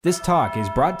This talk is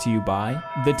brought to you by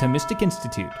the Thomistic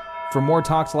Institute. For more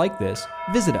talks like this,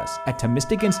 visit us at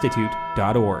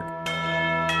ThomisticInstitute.org.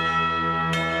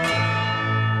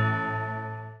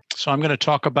 So I'm going to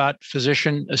talk about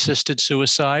physician-assisted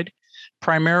suicide,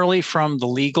 primarily from the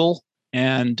legal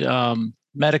and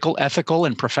medical, ethical,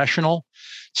 and professional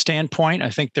standpoint.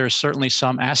 I think there's certainly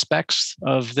some aspects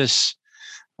of this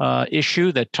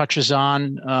issue that touches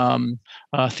on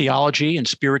theology and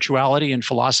spirituality and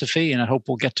philosophy, and I hope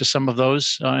we'll get to some of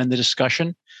those in the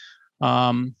discussion.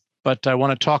 But I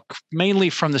want to talk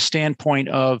mainly from the standpoint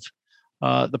of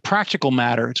the practical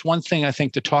matter. It's one thing, I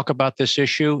think, to talk about this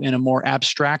issue in a more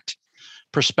abstract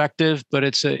perspective, but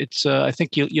I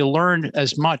think you'll learn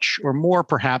as much or more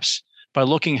perhaps by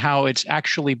looking how it's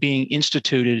actually being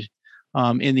instituted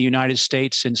in the United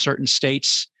States, in certain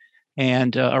states,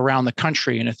 and around the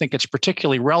country. And I think it's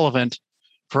particularly relevant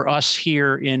for us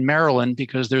here in Maryland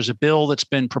because there's a bill that's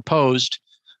been proposed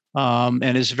and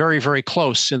is very, very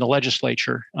close in the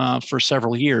legislature for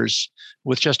several years,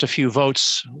 with just a few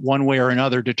votes one way or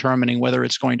another determining whether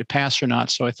it's going to pass or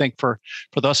not. So I think for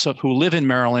those who live in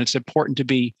Maryland, it's important to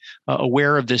be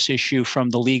aware of this issue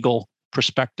from the legal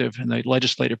perspective and the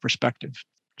legislative perspective.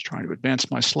 Just trying to advance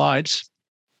my slides.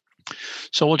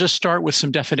 So we'll just start with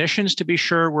some definitions to be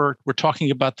sure we're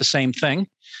talking about the same thing.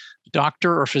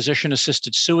 Doctor or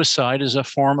physician-assisted suicide is a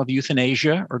form of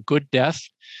euthanasia or good death,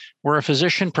 where a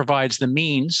physician provides the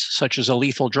means, such as a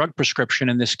lethal drug prescription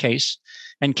in this case,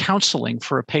 and counseling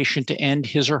for a patient to end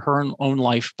his or her own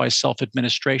life by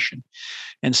self-administration.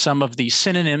 And some of the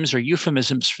synonyms or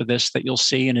euphemisms for this that you'll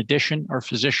see in addition are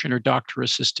physician or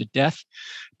doctor-assisted death,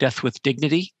 death with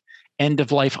dignity,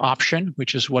 end-of-life option,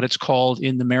 which is what it's called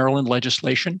in the Maryland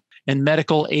legislation, and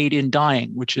medical aid in dying,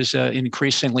 which is an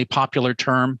increasingly popular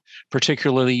term,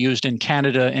 particularly used in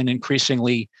Canada and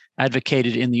increasingly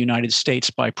advocated in the United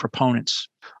States by proponents.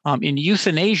 In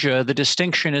euthanasia, the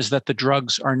distinction is that the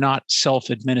drugs are not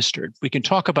self-administered. We can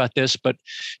talk about this, but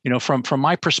from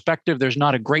my perspective, there's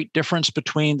not a great difference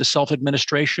between the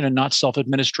self-administration and not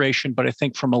self-administration. But I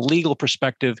think from a legal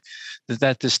perspective,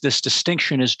 that this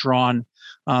distinction is drawn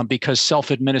because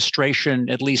self-administration,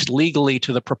 at least legally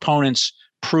to the proponents,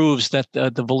 proves that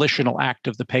the volitional act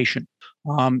of the patient.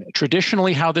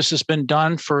 Traditionally, how this has been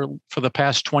done for the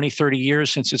past 20, 30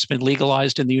 years since it's been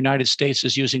legalized in the United States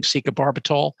is using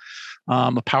cigabarbital,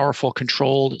 a powerful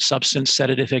controlled substance,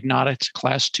 sedative hypnotic,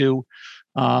 class 2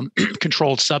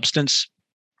 controlled substance.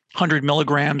 100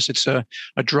 milligrams. It's a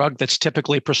drug that's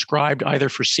typically prescribed either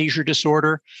for seizure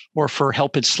disorder or for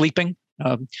help in sleeping.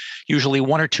 Usually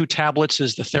 1 or 2 tablets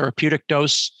is the therapeutic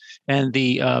dose, and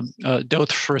the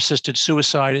dose for assisted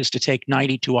suicide is to take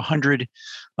 90 to 100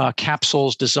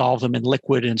 capsules, dissolve them in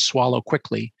liquid, and swallow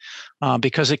quickly.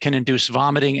 Because it can induce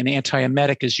vomiting, an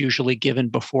antiemetic is usually given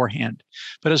beforehand.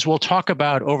 But as we'll talk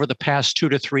about over the past 2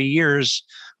 to 3 years,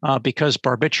 because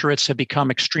barbiturates have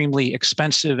become extremely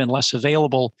expensive and less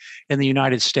available in the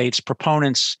United States,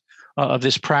 proponents of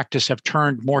this practice have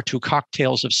turned more to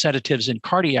cocktails of sedatives and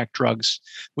cardiac drugs,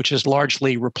 which has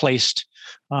largely replaced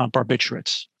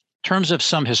barbiturates. In terms of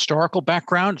some historical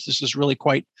background, this is really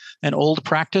quite an old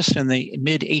practice. In the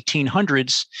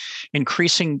mid-1800s,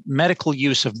 increasing medical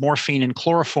use of morphine and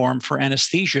chloroform for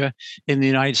anesthesia in the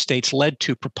United States led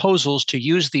to proposals to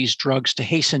use these drugs to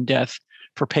hasten death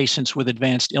for patients with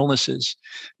advanced illnesses.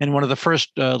 And one of the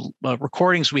first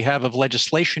recordings we have of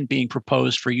legislation being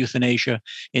proposed for euthanasia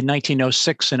in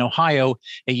 1906 in Ohio,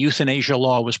 a euthanasia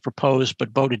law was proposed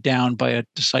but voted down by a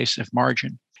decisive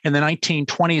margin. In the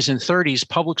 1920s and 30s,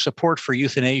 public support for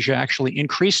euthanasia actually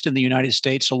increased in the United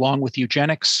States, along with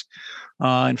eugenics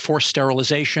and forced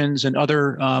sterilizations and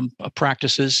other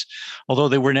practices, although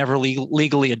they were never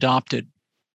legally adopted.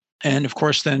 And of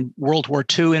course, then World War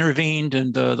II intervened,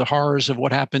 and the horrors of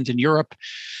what happened in Europe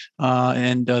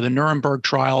and the Nuremberg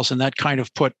trials, and that kind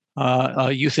of put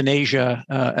euthanasia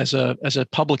as a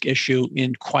public issue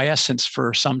in quiescence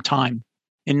for some time.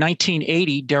 In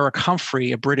 1980, Derek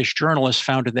Humphrey, a British journalist,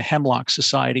 founded the Hemlock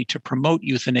Society to promote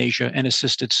euthanasia and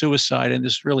assisted suicide. And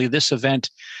it's really this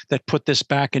event that put this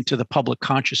back into the public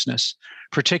consciousness,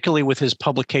 particularly with his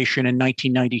publication in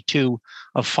 1992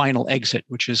 of Final Exit,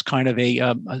 which is kind of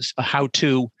a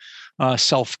how-to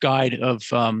self-guide of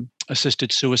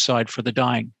assisted suicide for the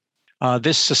dying.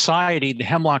 This society, the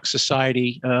Hemlock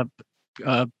Society,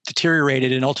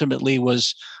 deteriorated and ultimately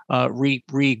was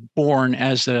reborn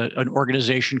as an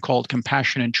organization called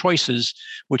Compassion and Choices,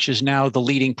 which is now the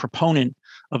leading proponent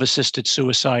of assisted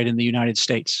suicide in the United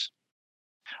States.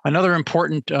 Another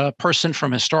important person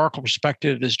from a historical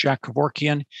perspective is Jack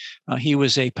Kevorkian. He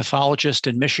was a pathologist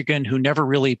in Michigan who never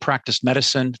really practiced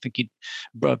medicine. I think he,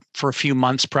 for a few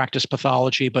months, practiced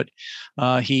pathology, but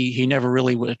he never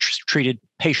really treated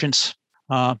patients.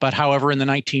 But however, in the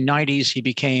 1990s, he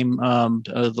became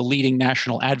the leading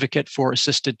national advocate for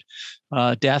assisted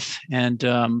death and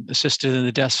assisted in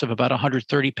the deaths of about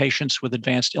 130 patients with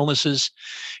advanced illnesses.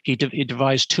 He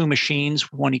devised two machines,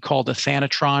 one he called a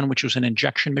Thanatron, which was an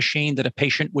injection machine that a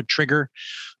patient would trigger.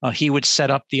 He would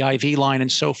set up the IV line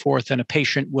and so forth, and a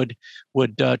patient would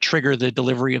trigger the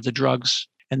delivery of the drugs.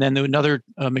 And then another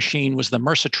machine was the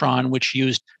Mercitron, which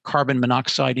used carbon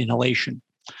monoxide inhalation.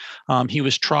 He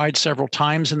was tried several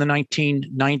times in the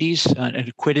 1990s and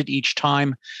acquitted each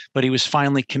time, but he was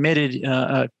finally convicted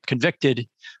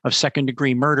of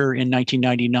second-degree murder in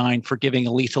 1999 for giving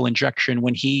a lethal injection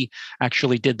when he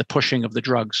actually did the pushing of the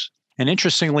drugs. And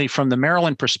interestingly, from the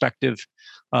Maryland perspective,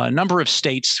 a number of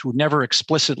states who never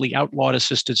explicitly outlawed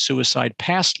assisted suicide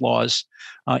passed laws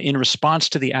in response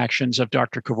to the actions of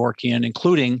Dr. Kevorkian,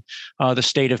 including the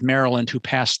state of Maryland, who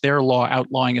passed their law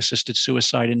outlawing assisted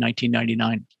suicide in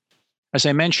 1999. As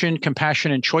I mentioned,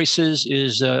 Compassion and Choices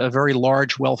is a very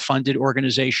large, well-funded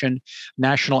organization,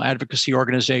 national advocacy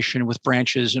organization with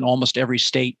branches in almost every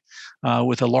state,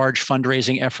 with a large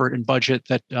fundraising effort and budget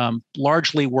that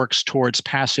largely works towards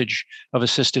passage of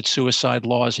assisted suicide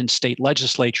laws in state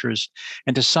legislatures,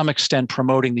 and to some extent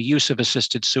promoting the use of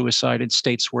assisted suicide in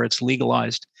states where it's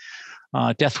legalized.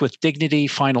 Death with Dignity,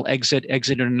 Final Exit,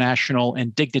 Exit International,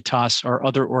 and Dignitas are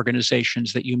other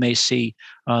organizations that you may see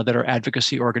that are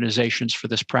advocacy organizations for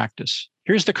this practice.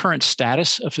 Here's the current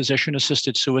status of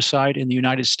physician-assisted suicide in the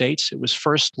United States. It was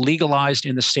first legalized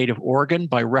in the state of Oregon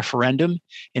by referendum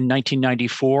in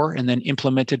 1994 and then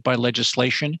implemented by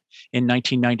legislation in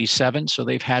 1997. So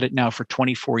they've had it now for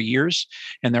 24 years,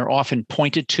 and they're often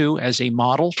pointed to as a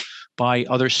model by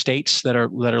other states that are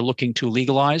looking to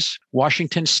legalize.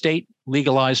 Washington State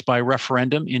legalized by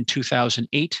referendum in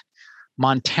 2008.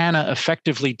 Montana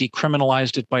effectively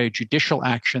decriminalized it by a judicial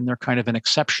action. They're kind of an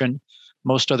exception.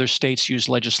 Most other states use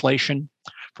legislation.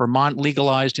 Vermont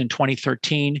legalized in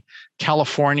 2013.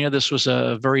 California, this was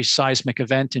a very seismic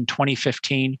event in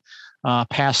 2015,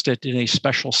 passed it in a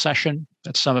special session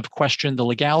that some have questioned the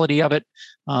legality of it,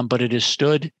 but it has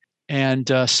stood.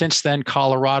 And since then,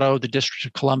 Colorado, the District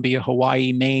of Columbia,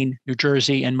 Hawaii, Maine, New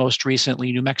Jersey, and most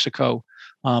recently, New Mexico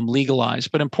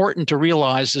legalized. But important to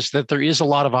realize is that there is a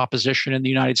lot of opposition in the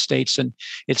United States, and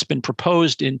it's been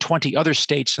proposed in 20 other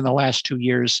states in the last 2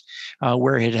 years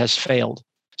where it has failed.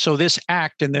 So this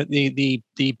act and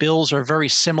the bills are very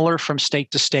similar from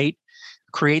state to state,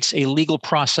 creates a legal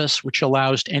process which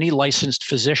allows any licensed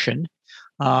physician,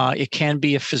 it can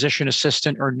be a physician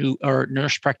assistant or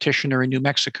nurse practitioner in New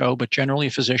Mexico, but generally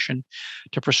a physician,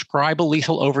 to prescribe a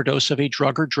lethal overdose of a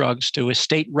drug or drugs to a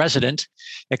state resident,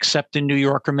 except in New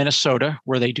York or Minnesota,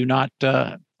 where they do not,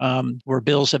 where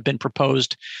bills have been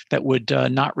proposed that would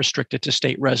not restrict it to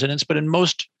state residents. But in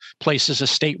most places, a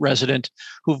state resident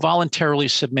who voluntarily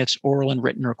submits oral and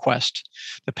written request.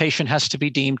 The patient has to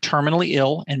be deemed terminally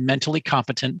ill and mentally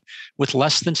competent with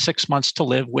less than 6 months to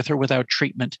live with or without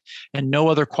treatment, and no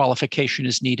other qualification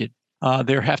is needed.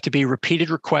 There have to be repeated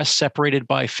requests separated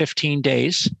by 15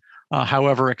 days.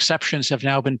 However, exceptions have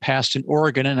now been passed in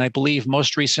Oregon, and I believe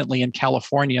most recently in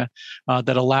California,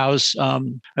 that allows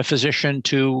a physician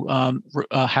to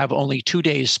have only 2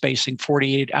 days spacing,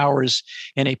 48 hours,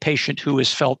 in a patient who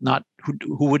is felt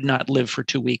who would not live for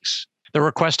 2 weeks. The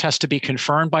request has to be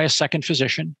confirmed by a second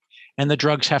physician, and the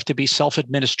drugs have to be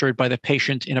self-administered by the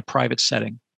patient in a private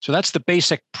setting. So that's the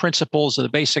basic principles or the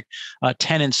basic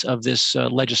tenets of this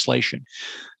legislation.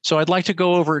 So I'd like to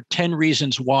go over 10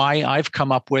 reasons why I've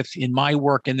come up with in my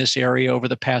work in this area over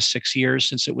the past 6 years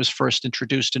since it was first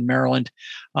introduced in Maryland,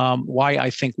 why I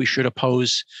think we should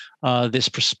oppose this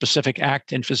specific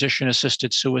act and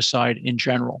physician-assisted suicide in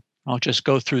general. I'll just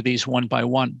go through these one by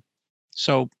one.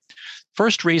 So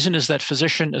first reason is that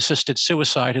physician-assisted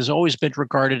suicide has always been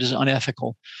regarded as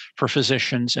unethical for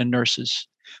physicians and nurses.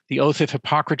 The Oath of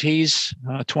Hippocrates,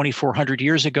 2,400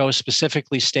 years ago,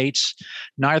 specifically states,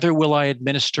 "Neither will I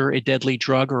administer a deadly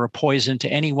drug or a poison to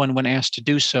anyone when asked to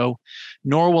do so,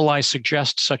 nor will I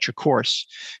suggest such a course."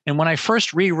 And when I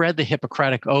first reread the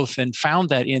Hippocratic Oath and found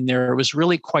that in there, it was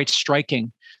really quite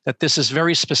striking that this is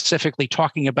very specifically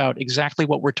talking about exactly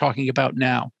what we're talking about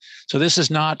now. So this is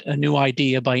not a new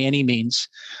idea by any means.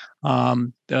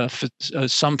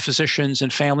 Some physicians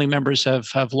and family members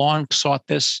have long sought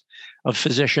this. of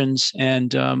physicians,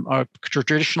 and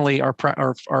traditionally our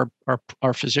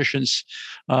physicians'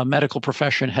 medical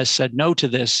profession has said no to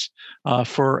this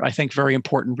for, I think, very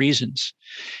important reasons.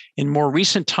 In more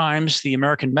recent times, the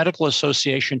American Medical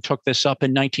Association took this up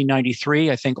in 1993,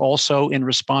 I think also in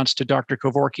response to Dr.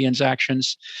 Kevorkian's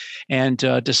actions, and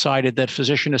decided that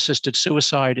physician-assisted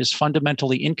suicide is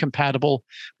fundamentally incompatible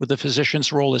with the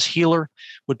physician's role as healer,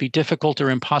 would be difficult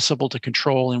or impossible to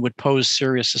control, and would pose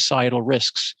serious societal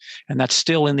risks. And that's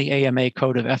still in the AMA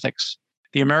Code of Ethics.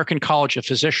 The American College of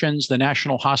Physicians, the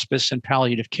National Hospice and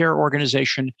Palliative Care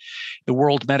Organization, the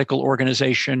World Medical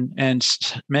Organization, and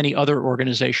many other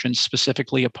organizations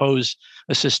specifically oppose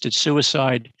assisted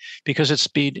suicide because it's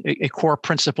been a core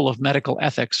principle of medical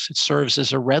ethics. It serves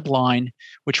as a red line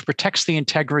which protects the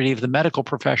integrity of the medical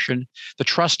profession, the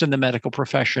trust in the medical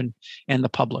profession, and the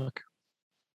public.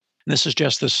 And this is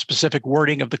just the specific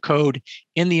wording of the code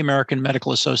in the American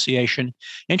Medical Association.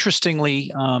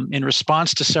 Interestingly, in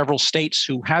response to several states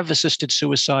who have assisted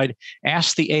suicide,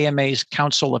 asked the AMA's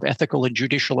Council of Ethical and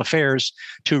Judicial Affairs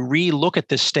to re-look at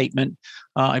this statement,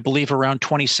 I believe around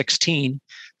 2016.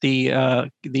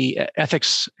 The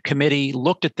Ethics Committee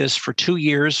looked at this for 2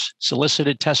 years,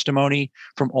 solicited testimony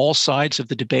from all sides of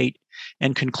the debate,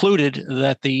 and concluded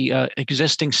that the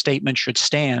existing statement should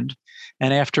stand.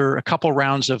 And after a couple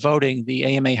rounds of voting, the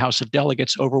AMA House of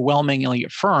Delegates overwhelmingly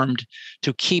affirmed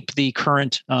to keep the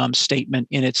current statement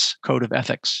in its code of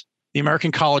ethics. The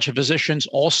American College of Physicians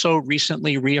also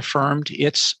recently reaffirmed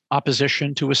its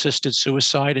opposition to assisted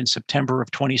suicide in September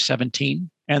of 2017.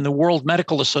 And the World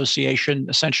Medical Association,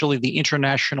 essentially the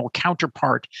international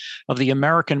counterpart of the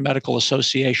American Medical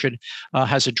Association,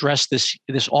 has addressed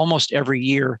this almost every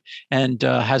year and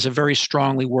has a very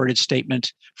strongly worded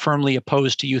statement firmly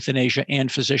opposed to euthanasia and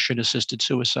physician-assisted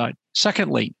suicide.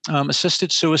 Secondly,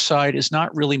 assisted suicide is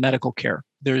not really medical care.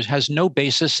 There has no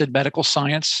basis in medical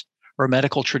science or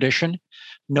medical tradition,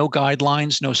 no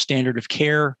guidelines, no standard of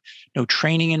care, no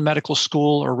training in medical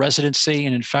school or residency.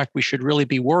 And in fact, we should really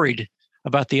be worried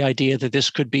about the idea that this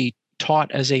could be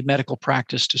taught as a medical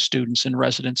practice to students and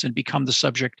residents and become the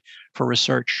subject for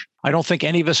research. I don't think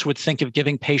any of us would think of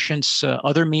giving patients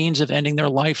other means of ending their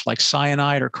life, like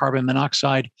cyanide or carbon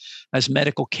monoxide, as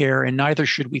medical care, and neither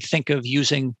should we think of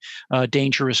using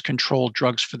dangerous controlled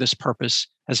drugs for this purpose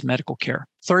as medical care.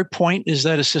 Third point is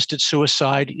that assisted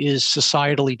suicide is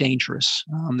societally dangerous.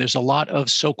 There's a lot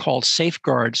of so-called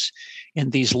safeguards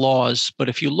in these laws, but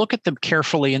if you look at them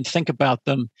carefully and think about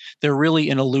them, they're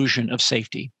really an illusion of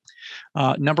safety.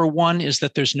 Number one is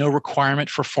that there's no requirement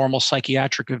for formal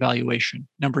psychiatric evaluation.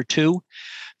 Number two,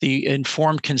 the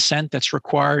informed consent that's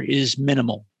required is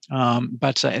minimal,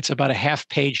 but it's about a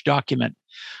half-page document.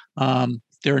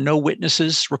 There are no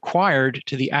witnesses required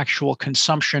to the actual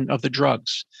consumption of the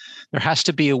drugs. There has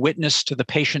to be a witness to the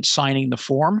patient signing the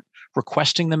form,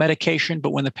 requesting the medication,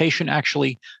 but when the patient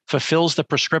actually fulfills the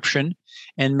prescription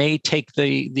and may take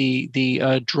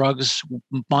the drugs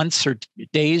months or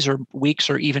days or weeks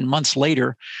or even months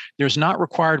later, there's not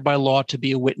required by law to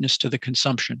be a witness to the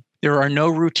consumption. There are no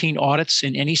routine audits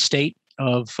in any state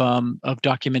of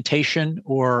documentation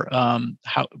or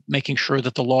making sure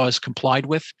that the law is complied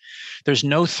with. There's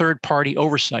no third-party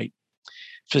oversight.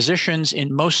 Physicians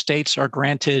in most states are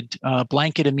granted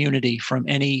blanket immunity from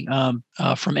any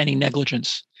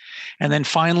negligence. And then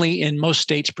finally, in most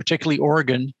states, particularly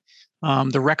Oregon,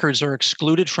 the records are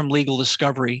excluded from legal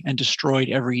discovery and destroyed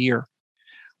every year.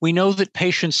 We know that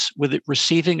patients with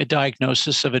receiving a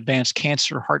diagnosis of advanced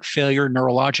cancer, heart failure,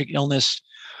 neurologic illness,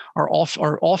 are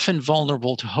often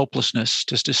vulnerable to hopelessness,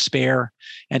 to despair,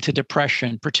 and to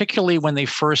depression, particularly when they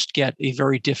first get a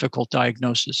very difficult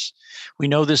diagnosis. We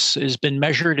know this has been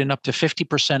measured in up to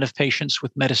 50% of patients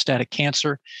with metastatic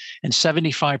cancer, and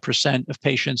 75% of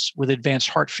patients with advanced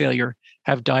heart failure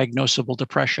have diagnosable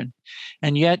depression.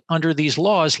 And yet, under these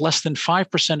laws, less than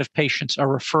 5% of patients are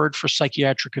referred for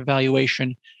psychiatric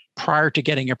evaluation prior to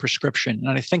getting a prescription. And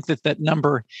I think that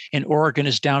number in Oregon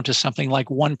is down to something like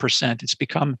 1%. It's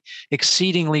become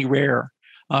exceedingly rare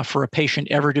for a patient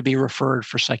ever to be referred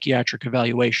for psychiatric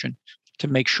evaluation to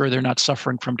make sure they're not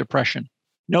suffering from depression.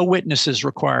 No witnesses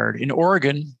required. In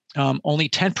Oregon, only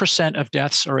 10% of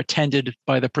deaths are attended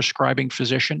by the prescribing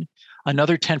physician.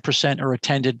 Another 10% are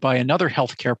attended by another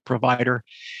healthcare provider.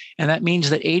 And that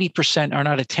means that 80% are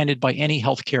not attended by any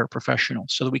healthcare professional.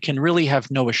 So that we can really have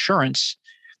no assurance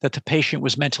that the patient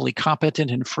was mentally competent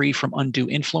and free from undue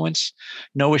influence,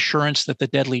 no assurance that the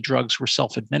deadly drugs were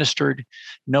self-administered,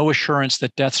 no assurance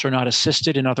that deaths are not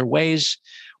assisted in other ways,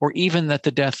 or even that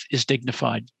the death is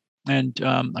dignified. And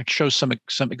I show some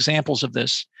examples of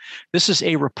this. This is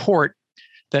a report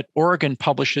that Oregon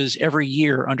publishes every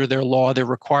year under their law. They're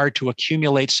required to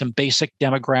accumulate some basic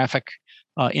demographic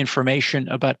information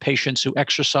about patients who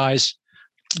exercise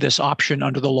this option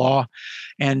under the law.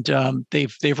 And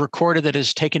they've recorded that it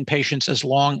has taken patients as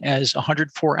long as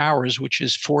 104 hours, which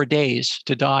is 4 days,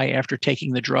 to die after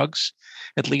taking the drugs.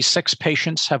 At least 6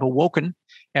 patients have awoken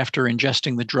after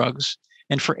ingesting the drugs.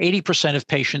 And for 80% of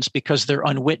patients, because they're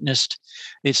unwitnessed,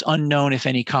 it's unknown if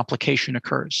any complication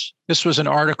occurs. This was an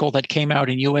article that came out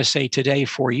in USA Today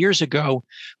 4 years ago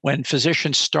when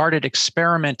physicians started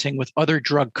experimenting with other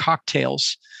drug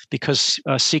cocktails because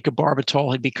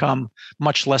secabarbital had become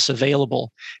much less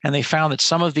available. And they found that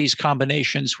some of these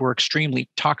combinations were extremely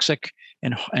toxic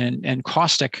and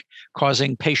caustic,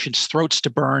 causing patients' throats to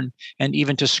burn and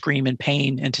even to scream in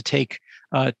pain and to take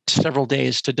several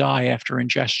days to die after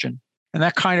ingestion. And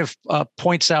that kind of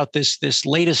points out this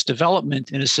latest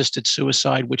development in assisted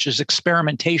suicide, which is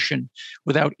experimentation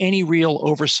without any real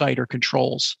oversight or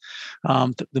controls.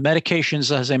 The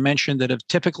medications, as I mentioned, that have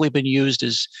typically been used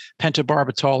is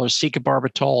pentobarbital or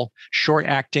secabarbital,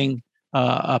 short-acting,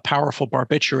 powerful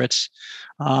barbiturates.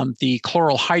 The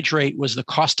chloral hydrate was the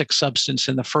caustic substance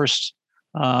in the first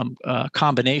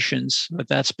combinations, but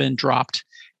that's been dropped.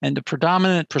 And the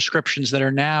predominant prescriptions that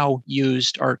are now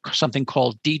used are something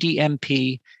called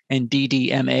DDMP and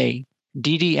DDMA.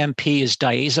 DDMP is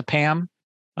diazepam,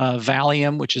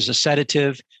 Valium, which is a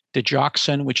sedative,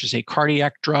 digoxin, which is a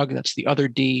cardiac drug, that's the other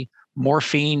D,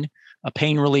 morphine, a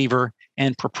pain reliever,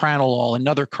 and propranolol,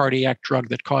 another cardiac drug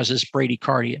that causes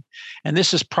bradycardia. And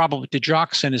this is probably,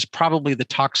 digoxin is probably the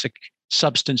toxic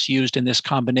substance used in this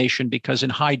combination because in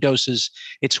high doses,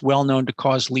 it's well known to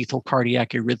cause lethal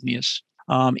cardiac arrhythmias.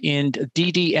 In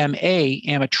DDMA,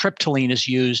 amitriptyline is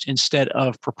used instead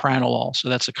of propranolol. So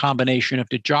that's a combination of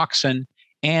digoxin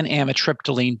and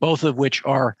amitriptyline, both of which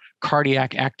are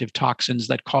cardiac active toxins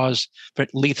that cause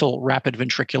lethal rapid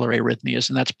ventricular arrhythmias.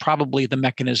 And that's probably the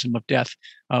mechanism of death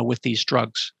with these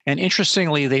drugs. And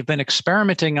interestingly, they've been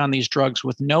experimenting on these drugs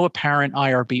with no apparent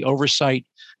IRB oversight,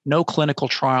 no clinical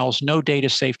trials, no data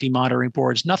safety monitoring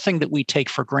boards, nothing that we take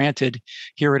for granted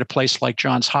here at a place like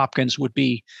Johns Hopkins would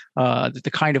be the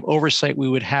kind of oversight we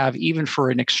would have even for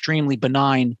an extremely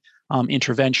benign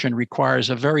intervention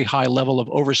requires a very high level of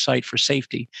oversight for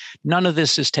safety. None of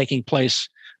this is taking place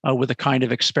with the kind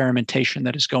of experimentation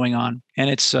that is going on. And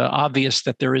it's obvious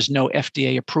that there is no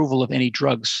FDA approval of any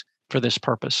drugs for this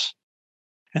purpose.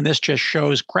 And this just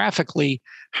shows graphically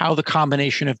how the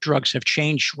combination of drugs have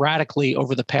changed radically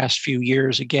over the past few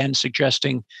years, again,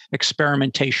 suggesting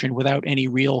experimentation without any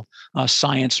real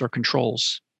science or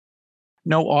controls.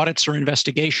 No audits or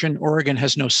investigation. Oregon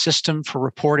has no system for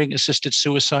reporting assisted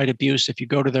suicide abuse. If you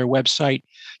go to their website,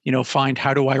 find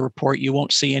how do I report, you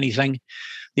won't see anything.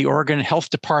 The Oregon Health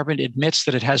Department admits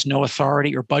that it has no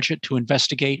authority or budget to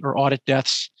investigate or audit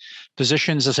deaths.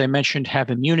 Physicians, as I mentioned, have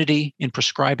immunity in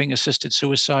prescribing assisted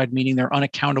suicide, meaning they're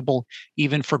unaccountable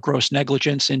even for gross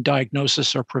negligence in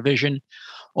diagnosis or provision.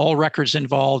 All records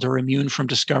involved are immune from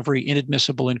discovery,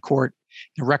 inadmissible in court.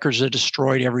 The records are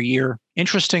destroyed every year.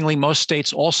 Interestingly, most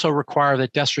states also require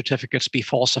that death certificates be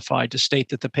falsified to state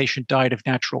that the patient died of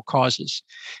natural causes.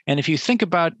 And if you think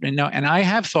about, and I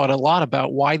have thought a lot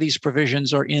about why these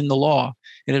provisions are in the law,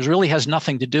 it really has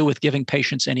nothing to do with giving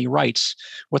patients any rights.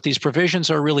 What these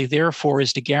provisions are really there for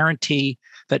is to guarantee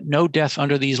that no death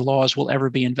under these laws will ever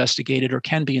be investigated or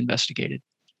can be investigated.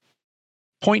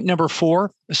 Point number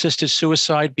 4, assisted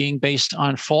suicide being based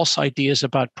on false ideas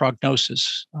about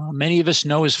prognosis. Many of us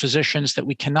know as physicians that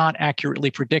we cannot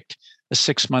accurately predict a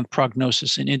 6-month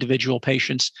prognosis in individual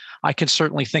patients. I can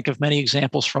certainly think of many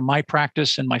examples from my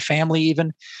practice and my family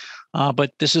even,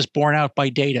 but this is borne out by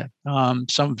data.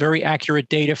 Some very accurate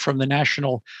data from the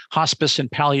National Hospice and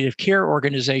Palliative Care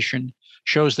Organization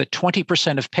shows that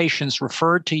 20% of patients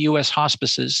referred to U.S.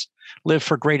 hospices live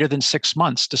for greater than 6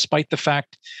 months, despite the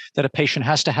fact that a patient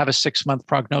has to have a 6-month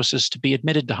prognosis to be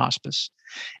admitted to hospice.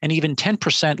 And even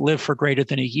 10% live for greater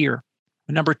than a year.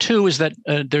 Number 2 is that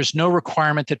there's no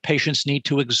requirement that patients need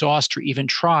to exhaust or even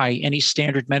try any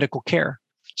standard medical care.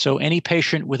 So any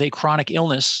patient with a chronic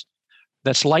illness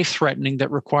that's life-threatening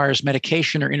that requires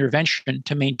medication or intervention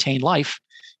to maintain life,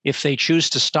 if they choose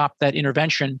to stop that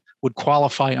intervention, would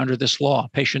qualify under this law.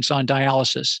 Patients on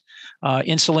dialysis,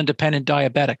 insulin-dependent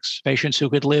diabetics, patients who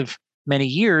could live many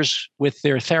years with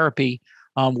their therapy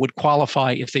would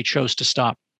qualify if they chose to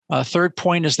stop. Third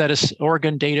point is that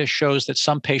Oregon data shows that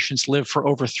some patients live for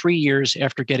over 3 years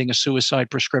after getting a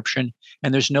suicide prescription,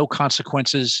 and there's no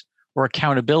consequences or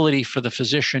accountability for the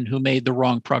physician who made the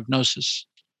wrong prognosis.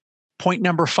 Point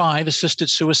number 5,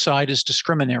 assisted suicide is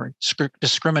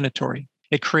discriminatory.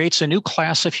 It creates a new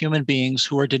class of human beings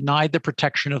who are denied the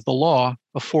protection of the law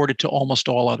afforded to almost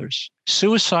all others.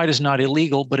 Suicide is not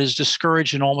illegal, but is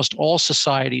discouraged in almost all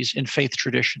societies and faith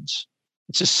traditions.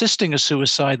 It's assisting a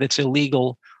suicide that's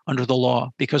illegal under the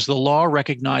law because the law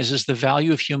recognizes the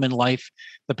value of human life,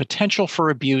 the potential for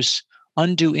abuse,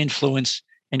 undue influence,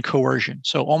 and coercion.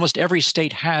 So almost every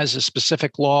state has a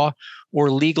specific law or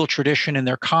legal tradition in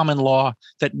their common law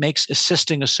that makes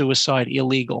assisting a suicide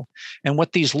illegal. And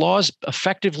what these laws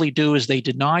effectively do is they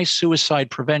deny suicide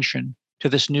prevention to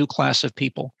this new class of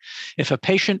people. If a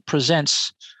patient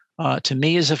presents to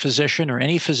me as a physician or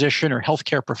any physician or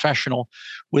healthcare professional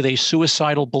with a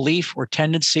suicidal belief or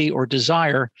tendency or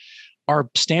desire, our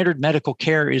standard medical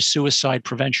care is suicide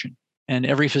prevention. And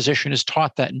every physician is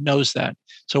taught that and knows that.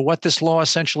 So what this law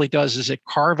essentially does is it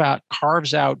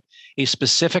carves out a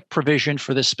specific provision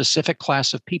for this specific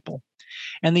class of people.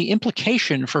 And the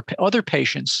implication for other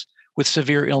patients with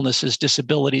severe illnesses,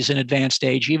 disabilities, and advanced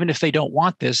age, even if they don't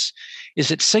want this, is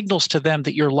it signals to them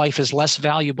that your life is less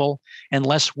valuable and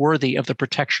less worthy of the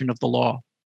protection of the law.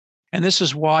 And this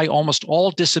is why almost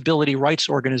all disability rights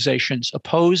organizations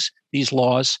oppose these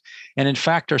laws, and in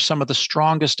fact are some of the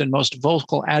strongest and most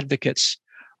vocal advocates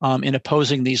in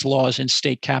opposing these laws in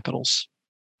state capitals.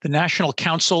 The National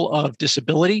Council of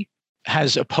Disability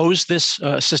has opposed this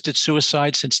assisted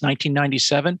suicide since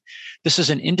 1997. This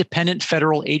is an independent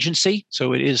federal agency,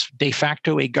 so it is de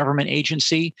facto a government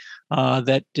agency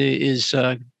that is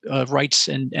writes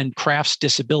and crafts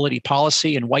disability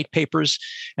policy and white papers.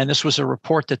 And this was a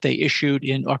report that they issued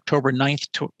in October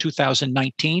 9th,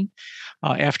 2019.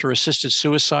 After assisted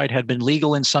suicide had been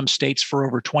legal in some states for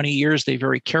over 20 years, they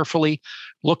very carefully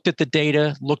looked at the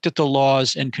data, looked at the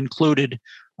laws, and concluded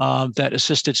that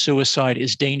assisted suicide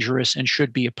is dangerous and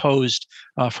should be opposed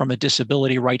from a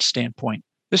disability rights standpoint.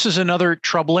 This is another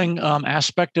troubling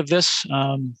aspect of this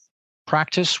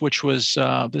practice, which was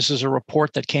this is a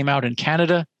report that came out in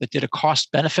Canada that did a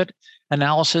cost-benefit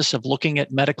analysis of looking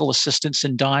at medical assistance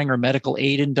in dying or medical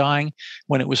aid in dying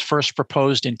when it was first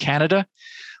proposed in Canada.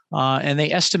 And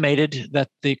they estimated that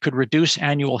they could reduce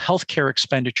annual healthcare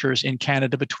expenditures in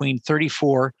Canada between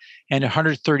 $34 and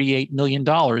 $138 million,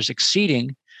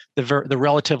 exceeding the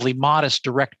relatively modest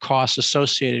direct costs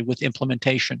associated with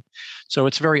implementation. So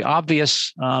it's very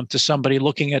obvious to somebody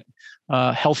looking at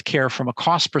healthcare from a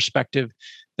cost perspective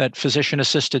that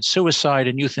physician-assisted suicide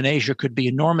and euthanasia could be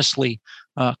enormously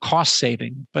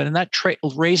cost-saving. But and that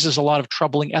raises a lot of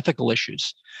troubling ethical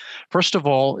issues. First of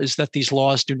all, is that these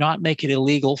laws do not make it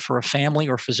illegal for a family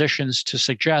or physicians to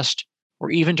suggest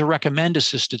or even to recommend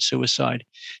assisted suicide.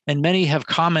 And many have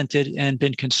commented and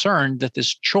been concerned that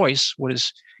this choice, what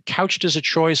is couched as a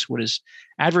choice, what is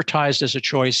advertised as a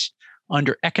choice,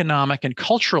 under economic and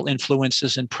cultural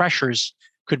influences and pressures,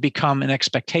 could become an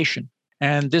expectation.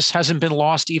 And this hasn't been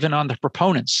lost even on the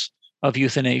proponents of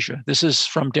euthanasia. This is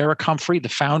from Derek Humphrey, the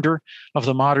founder of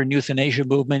the modern euthanasia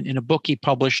movement, in a book he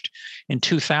published in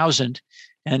 2000.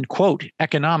 And quote,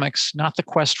 "Economics, not the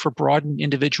quest for broadened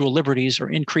individual liberties or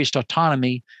increased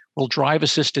autonomy, will drive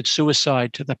assisted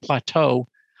suicide to the plateau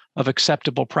of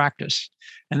acceptable practice."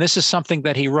 And this is something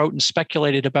that he wrote and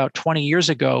speculated about 20 years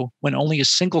ago when only a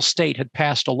single state had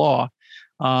passed a law.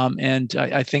 And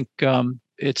I think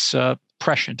it's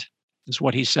prescient, is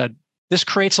what he said. This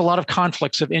creates a lot of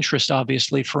conflicts of interest,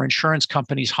 obviously, for insurance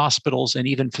companies, hospitals, and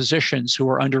even physicians who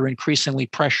are under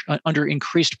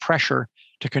increased pressure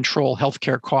to control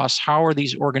healthcare costs. How are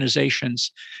these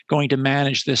organizations going to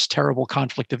manage this terrible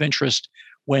conflict of interest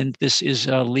when this is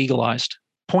legalized?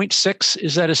 Point 6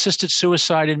 is that assisted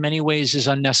suicide in many ways is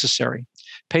unnecessary.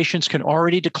 Patients can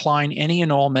already decline any and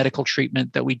all medical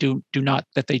treatment that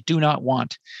they do not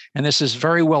want. And this is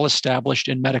very well established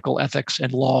in medical ethics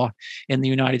and law in the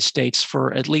United States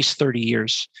for at least 30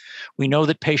 years. We know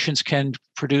that patients can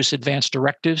produce advance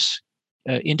directives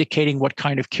indicating what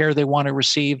kind of care they want to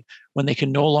receive when they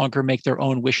can no longer make their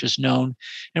own wishes known.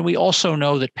 And we also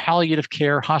know that palliative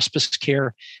care, hospice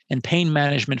care, and pain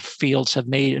management fields have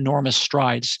made enormous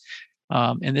strides.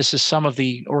 And this is some of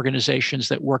the organizations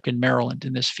that work in Maryland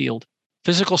in this field.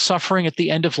 Physical suffering at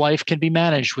the end of life can be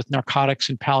managed with narcotics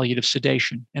and palliative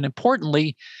sedation. And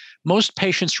importantly, most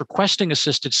patients requesting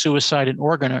assisted suicide in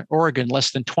Oregon,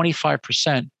 less than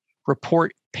 25%,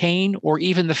 report pain or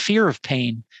even the fear of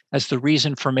pain as the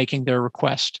reason for making their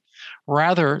request.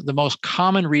 Rather, the most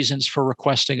common reasons for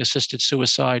requesting assisted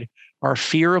suicide are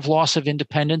fear of loss of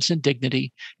independence and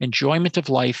dignity, enjoyment of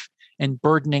life, and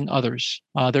burdening others.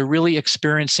 They're really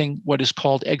experiencing what is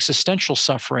called existential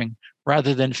suffering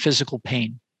rather than physical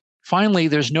pain. Finally,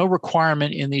 there's no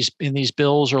requirement in these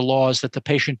bills or laws that the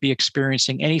patient be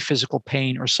experiencing any physical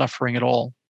pain or suffering at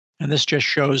all. And this just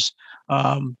shows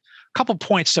Couple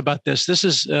points about this. This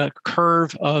is a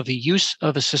curve of the use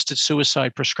of assisted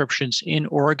suicide prescriptions in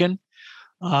Oregon.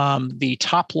 The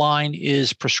top line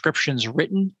is prescriptions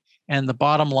written, and the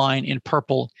bottom line in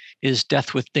purple is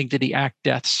Death with Dignity Act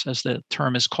deaths, as the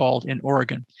term is called in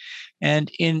Oregon.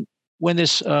 And when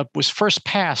this was first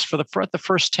passed for the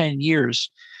first 10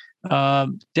 years,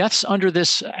 deaths under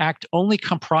this act only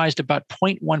comprised about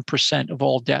 0.1% of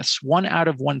all deaths, 1 out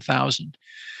of 1,000,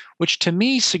 which to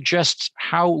me suggests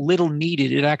how little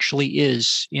needed it actually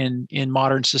is in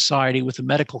modern society with the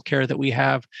medical care that we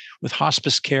have, with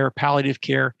hospice care, palliative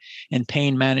care, and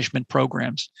pain management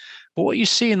programs. But what you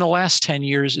see in the last 10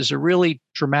 years is a really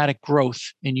dramatic growth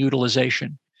in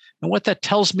utilization. And what that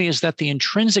tells me is that the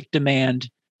intrinsic demand,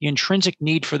 the intrinsic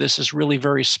need for this is really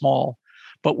very small.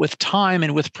 But with time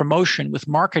and with promotion, with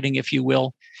marketing, if you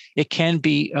will, it can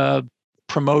be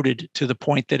promoted to the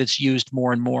point that it's used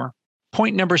more and more.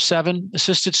 Point number 7,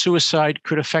 assisted suicide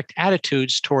could affect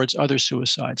attitudes towards other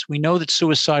suicides. We know that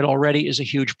suicide already is a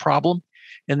huge problem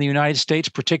in the United States,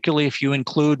 particularly if you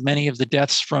include many of the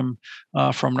deaths from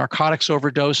narcotics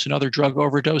overdose and other drug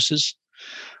overdoses.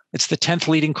 It's the 10th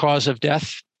leading cause of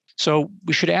death. So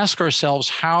we should ask ourselves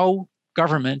how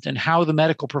government and how the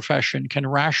medical profession can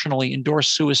rationally endorse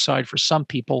suicide for some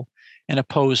people and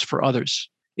oppose for others.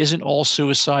 Isn't all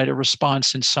suicide a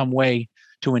response in some way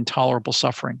to intolerable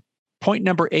suffering? Point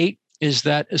number 8 is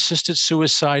that assisted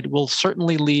suicide will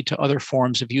certainly lead to other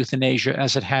forms of euthanasia,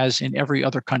 as it has in every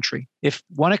other country. If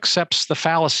one accepts the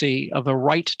fallacy of a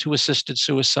right to assisted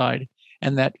suicide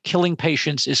and that killing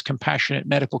patients is compassionate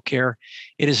medical care,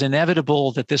 it is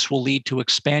inevitable that this will lead to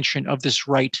expansion of this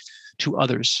right to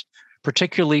others,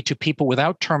 particularly to people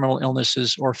without terminal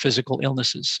illnesses or physical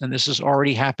illnesses. And this is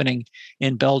already happening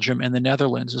in Belgium and the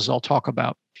Netherlands, as I'll talk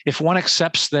about. If one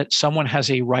accepts that someone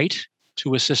has a right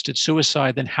to assisted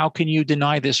suicide, then how can you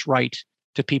deny this right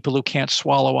to people who can't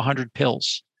swallow 100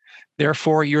 pills?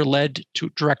 Therefore, you're led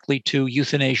directly to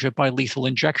euthanasia by lethal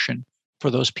injection for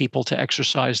those people to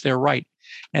exercise their right.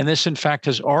 And this, in fact,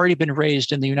 has already been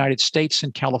raised in the United States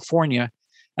and California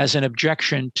as an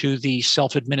objection to the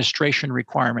self-administration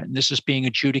requirement. And this is being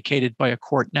adjudicated by a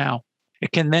court now.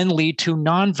 It can then lead to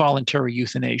non-voluntary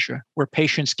euthanasia, where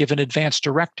patients give an advance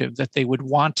directive that they would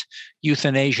want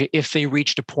euthanasia if they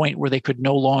reached a point where they could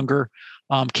no longer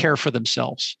care for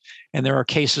themselves. And there are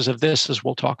cases of this, as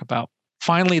we'll talk about.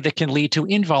 Finally, that can lead to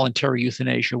involuntary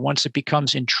euthanasia once it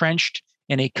becomes entrenched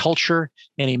in a culture,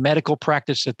 in a medical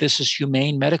practice that this is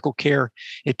humane medical care.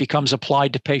 It becomes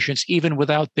applied to patients even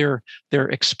without their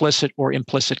explicit or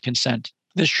implicit consent.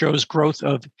 This shows growth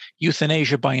of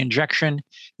euthanasia by injection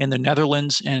in the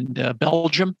Netherlands and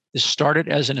Belgium. This started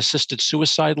as an assisted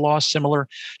suicide law similar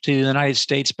to the United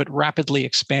States, but rapidly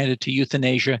expanded to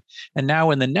euthanasia. And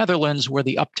now in the Netherlands, where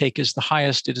the uptake is the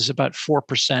highest, it is about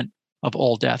 4% of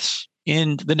all deaths.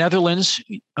 In the Netherlands,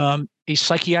 a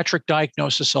psychiatric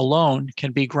diagnosis alone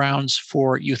can be grounds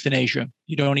for euthanasia.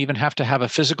 You don't even have to have a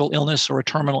physical illness or a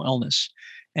terminal illness.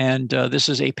 And this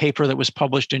is a paper that was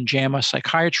published in JAMA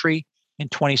Psychiatry in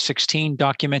 2016,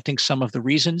 documenting some of the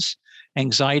reasons: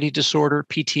 anxiety disorder,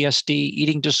 PTSD,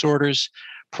 eating disorders,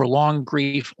 prolonged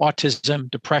grief, autism,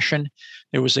 depression.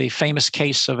 There was a famous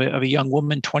case of a young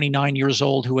woman, 29 years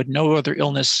old, who had no other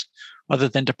illness other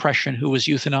than depression, who was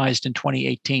euthanized in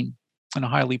 2018 in a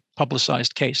highly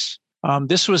publicized case.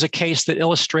 This was a case that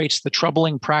illustrates the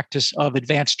troubling practice of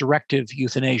advance directive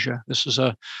euthanasia. This was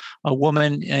a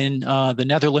woman in the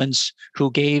Netherlands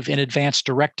who gave an advance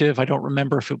directive. I don't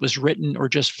remember if it was written or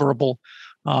just verbal,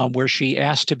 where she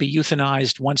asked to be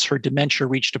euthanized once her dementia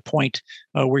reached a point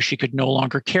where she could no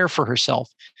longer care for herself.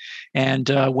 And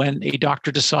when a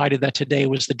doctor decided that today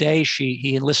was the day,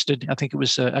 he enlisted, I think it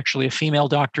was actually a female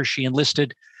doctor, she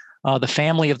enlisted the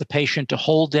family of the patient to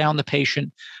hold down the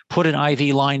patient, put an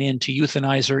IV line in to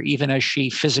euthanize her, even as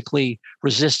she physically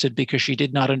resisted because she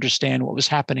did not understand what was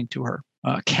happening to her.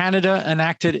 Canada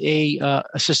enacted a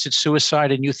assisted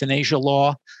suicide and euthanasia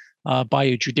law by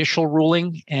a judicial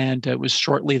ruling, and it was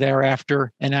shortly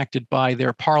thereafter enacted by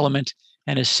their parliament,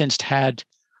 and has since had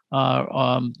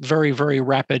very, very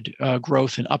rapid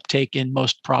growth and uptake in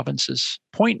most provinces.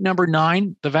 Point number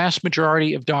 9, the vast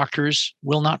majority of doctors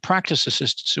will not practice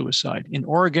assisted suicide. In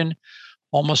Oregon,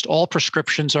 almost all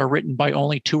prescriptions are written by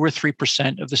only 2 or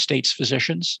 3% of the state's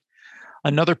physicians.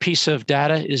 Another piece of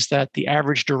data is that the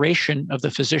average duration of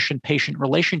the physician-patient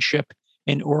relationship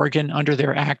in Oregon under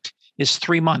their act is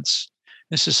 3 months.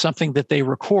 This is something that they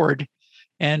record.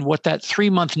 And what that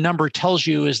 3-month number tells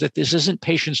you is that this isn't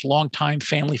patients' longtime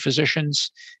family physicians.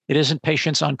 It isn't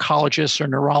patients' oncologists or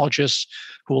neurologists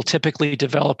who will typically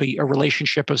develop a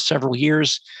relationship of several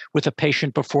years with a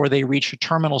patient before they reach a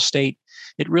terminal state.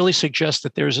 It really suggests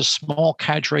that there's a small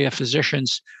cadre of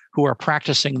physicians who are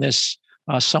practicing this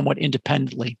somewhat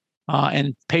independently.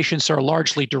 And patients are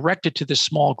largely directed to this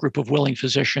small group of willing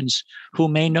physicians who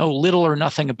may know little or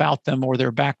nothing about them or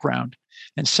their background.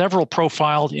 And several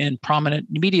profiled in prominent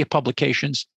media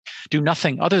publications do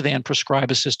nothing other than prescribe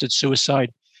assisted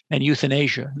suicide and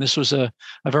euthanasia. And this was a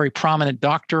very prominent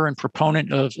doctor and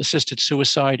proponent of assisted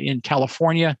suicide in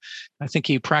California. I think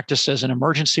he practiced as an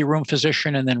emergency room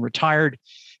physician and then retired.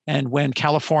 And when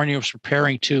California was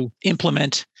preparing to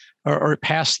implement or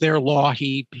pass their law,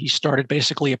 he started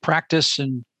basically a practice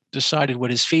and decided what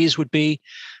his fees would be,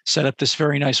 set up this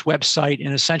very nice website,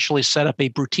 and essentially set up a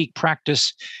boutique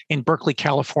practice in Berkeley,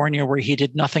 California, where he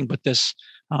did nothing but this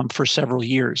for several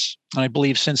years. And I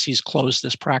believe since he's closed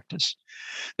this practice.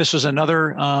 This was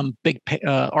another big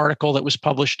article that was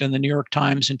published in the New York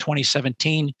Times in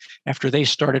 2017 after they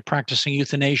started practicing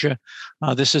euthanasia.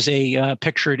 This is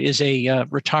pictured is a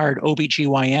retired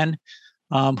OBGYN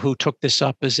who took this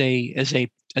up as a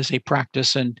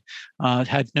practice and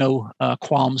had no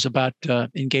qualms about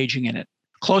engaging in it.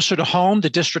 Closer to home, the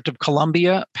District of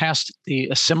Columbia passed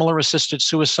a similar assisted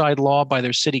suicide law by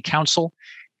their city council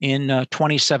in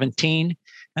 2017.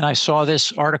 And I saw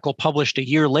this article published a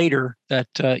year later that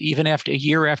even after a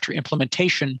year after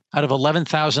implementation, out of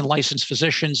 11,000 licensed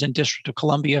physicians in District of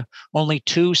Columbia, only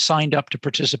 2 signed up to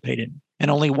participate in,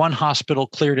 and only 1 hospital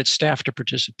cleared its staff to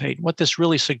participate. What this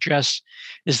really suggests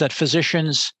is that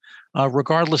physicians,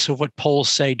 regardless of what polls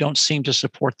say, don't seem to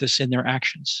support this in their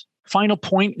actions. Final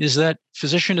point is that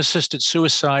physician-assisted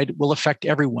suicide will affect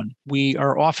everyone. We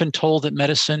are often told that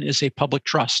medicine is a public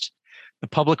trust. The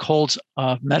public holds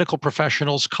medical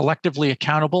professionals collectively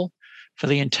accountable for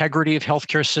the integrity of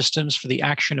healthcare systems, for the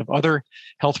action of other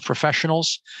health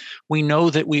professionals. We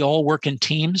know that we all work in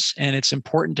teams, and it's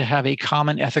important to have a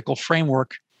common ethical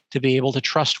framework to be able to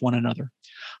trust one another.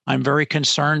 I'm very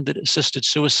concerned that assisted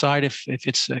suicide, if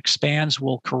it expands,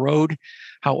 will corrode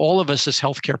how all of us as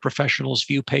healthcare professionals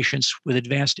view patients with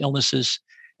advanced illnesses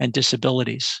and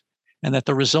disabilities, and that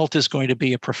the result is going to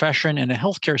be a profession and a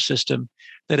healthcare system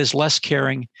that is less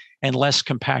caring and less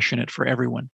compassionate for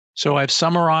everyone. So I've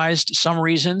summarized some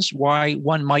reasons why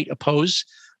one might oppose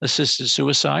assisted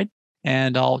suicide.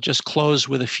 And I'll just close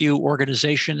with a few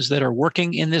organizations that are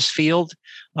working in this field,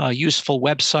 useful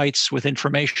websites with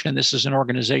information. This is an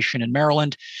organization in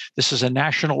Maryland. This is a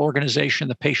national organization,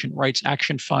 the Patient Rights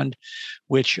Action Fund,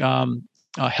 which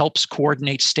helps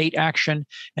coordinate state action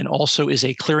and also is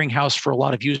a clearinghouse for a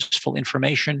lot of useful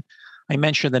information. I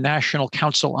mentioned the National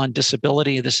Council on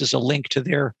Disability. This is a link to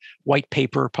their white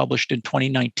paper published in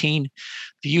 2019.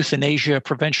 The Euthanasia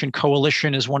Prevention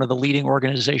Coalition is one of the leading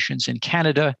organizations in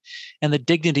Canada, and the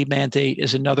Dignity Mandate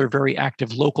is another very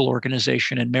active local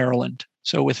organization in Maryland.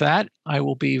 So with that, I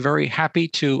will be very happy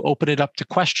to open it up to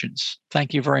questions.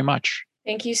 Thank you very much.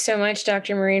 Thank you so much,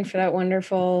 Dr. Marine, for that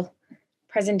wonderful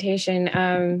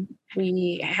presentation.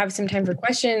 We have some time for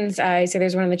questions. I see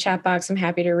there's one in the chat box. I'm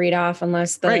happy to read off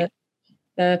unless the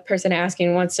person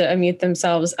asking wants to unmute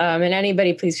themselves. And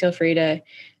anybody, please feel free to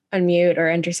unmute or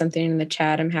enter something in the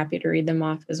chat. I'm happy to read them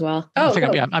off as well.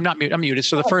 I'm not muted. I'm muted.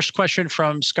 So the first question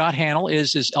from Scott Hannell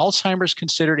is Alzheimer's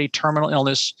considered a terminal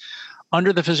illness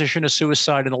under the physician of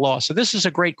suicide in the law? So this is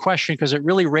a great question because it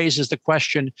really raises the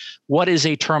question, what is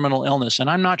a terminal illness? And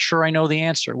I'm not sure I know the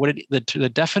answer.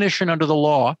 The definition under the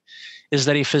law is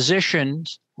that a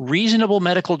physician's reasonable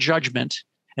medical judgment,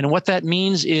 and what that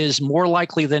means is more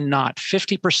likely than not,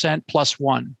 50% plus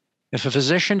 1. If a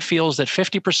physician feels that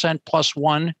 50% plus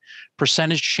 1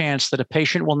 percentage chance that a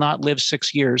patient will not live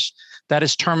 6 years, that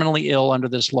is terminally ill under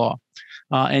this law.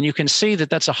 And you can see that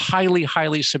that's a highly,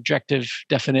 highly subjective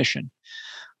definition.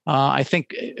 I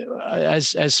think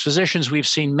as physicians, we've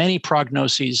seen many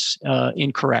prognoses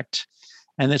incorrect.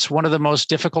 And it's one of the most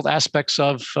difficult aspects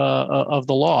of the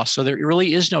law. So there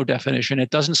really is no definition.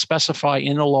 It doesn't specify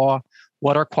in the law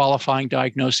what are qualifying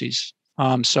diagnoses.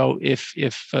 So if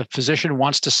a physician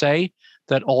wants to say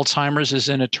that Alzheimer's is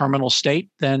in a terminal state,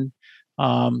 then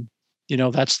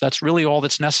that's really all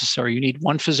that's necessary. You need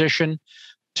one physician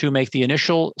to make the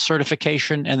initial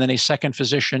certification and then a second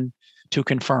physician to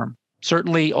confirm.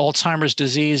 Certainly, Alzheimer's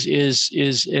disease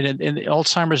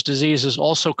Alzheimer's disease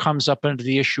also comes up under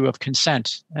the issue of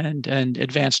consent and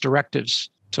advance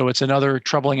directives. So it's another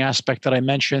troubling aspect that I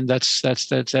mentioned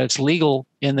that's legal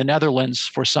in the Netherlands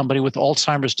for somebody with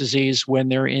Alzheimer's disease when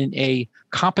they're in a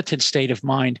competent state of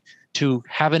mind to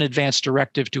have an advance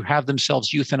directive to have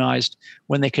themselves euthanized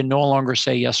when they can no longer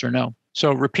say yes or no.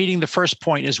 So repeating the first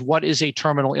point is, what is a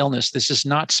terminal illness? This is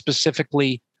not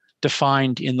specifically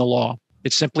defined in the law.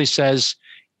 It simply says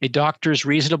a doctor's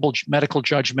reasonable medical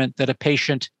judgment that a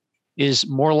patient is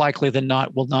more likely than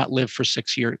not will not live for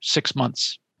 6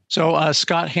 months. So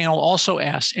Scott Hanel also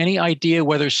asks, any idea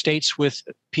whether states with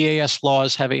PAS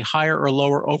laws have a higher or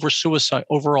lower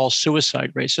overall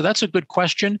suicide rate? So that's a good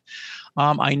question.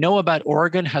 I know about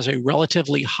Oregon has a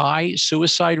relatively high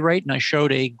suicide rate, and I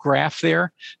showed a graph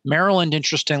there. Maryland,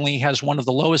 interestingly, has one of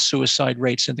the lowest suicide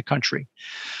rates in the country.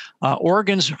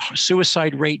 Oregon's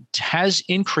suicide rate has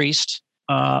increased,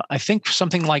 I think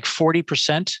something like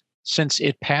 40% since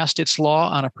it passed its law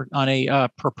on a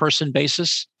per person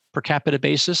basis, per capita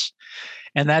basis.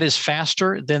 And that is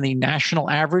faster than the national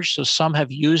average. So some have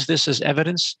used this as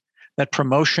evidence that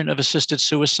promotion of assisted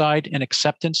suicide and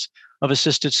acceptance of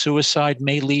assisted suicide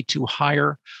may lead to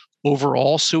higher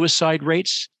overall suicide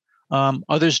rates.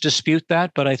 Others dispute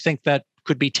that, but I think that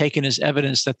could be taken as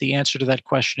evidence that the answer to that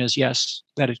question is yes,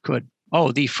 that it could.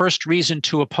 Oh, the first reason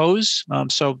to oppose.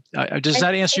 Does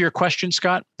that answer your question,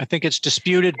 Scott? I think it's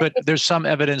disputed, but there's some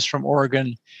evidence from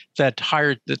Oregon that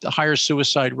the higher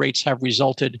suicide rates have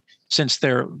resulted since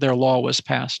their law was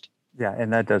passed. Yeah,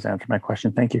 and that does answer my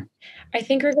question. Thank you. I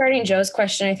think regarding Joe's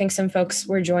question, I think some folks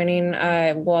were joining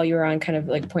while you were on kind of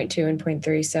like point 2 and point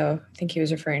 3. So I think he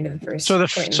was referring to the first. So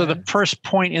the first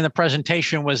point in the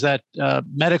presentation was that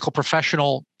medical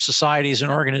professional societies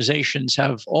and organizations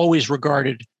have always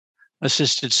regarded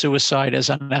assisted suicide as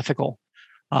unethical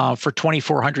for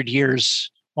 2,400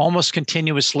 years, almost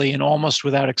continuously and almost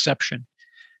without exception.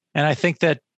 And I think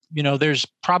that, there's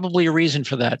probably a reason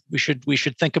for that. We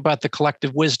should think about the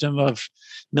collective wisdom of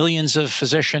millions of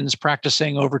physicians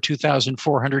practicing over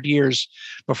 2,400 years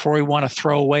before we want to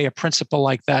throw away a principle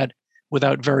like that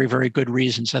without very, very good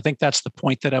reasons. I think that's the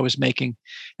point that I was making.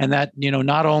 And that,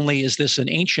 not only is this an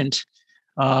ancient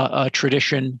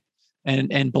tradition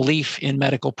and belief in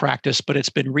medical practice, but it's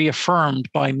been reaffirmed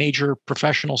by major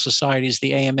professional societies,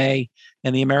 the AMA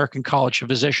and the American College of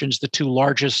Physicians, the two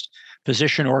largest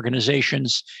physician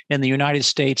organizations in the United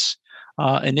States,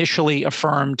 initially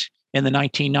affirmed in the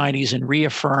 1990s and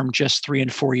reaffirmed just 3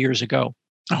 and 4 years ago.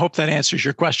 I hope that answers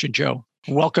your question, Joe.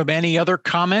 Welcome any other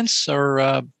comments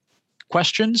or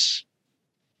questions,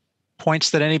 points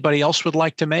that anybody else would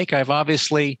like to make. I've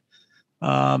obviously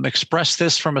expressed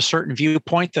this from a certain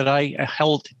viewpoint that I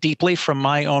held deeply from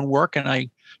my own work, and I,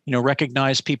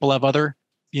 recognize people have other,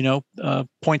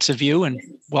 points of view, and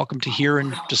welcome to hear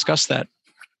and discuss that.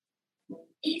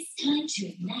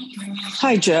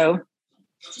 Hi, Joe.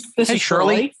 This is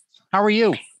Shirley. How are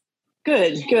you?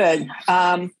 Good.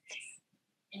 And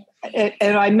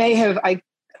I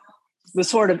was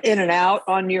sort of in and out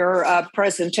on your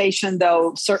presentation,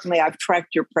 though certainly I've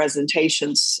tracked your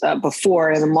presentations before,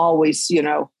 and I'm always,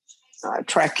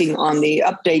 tracking on the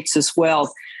updates as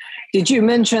well. Did you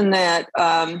mention that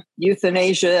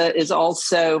euthanasia is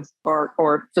also,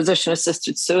 or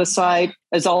physician-assisted suicide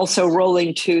is also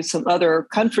rolling to some other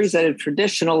countries that have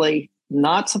traditionally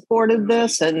not supported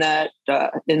this, and that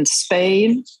in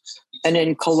Spain and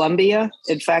in Colombia,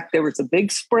 in fact, there was a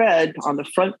big spread on the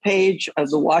front page of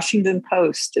the Washington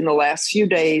Post in the last few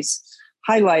days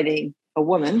highlighting a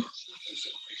woman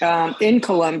in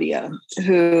Colombia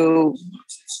who,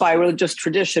 by religious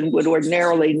tradition, would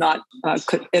ordinarily not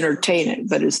could entertain it,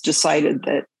 but has decided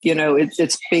that,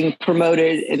 it's being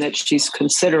promoted and that she's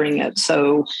considering it.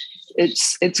 So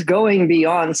it's going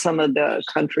beyond some of the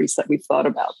countries that we've thought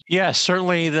about. Yeah,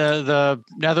 certainly the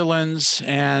Netherlands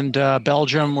and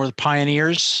Belgium were the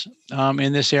pioneers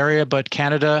in this area, but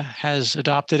Canada has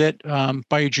adopted it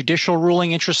by a judicial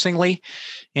ruling. Interestingly,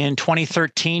 in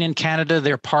 2013 in Canada,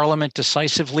 their parliament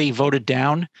decisively voted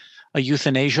down a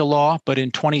euthanasia law, but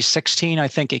in 2016, I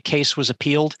think a case was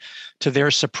appealed to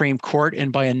their Supreme Court,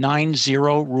 and by a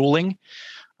 9-0 ruling,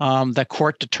 the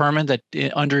court determined that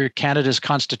under Canada's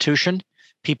constitution,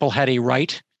 people had a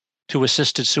right to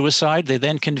assisted suicide. They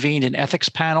then convened an ethics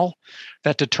panel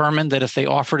that determined that if they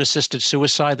offered assisted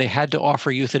suicide, they had to offer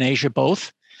euthanasia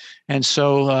both. And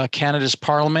so Canada's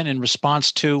parliament, in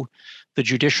response to the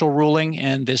judicial ruling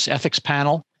and this ethics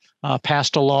panel,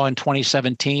 passed a law in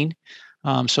 2017.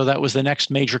 So that was the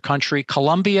next major country.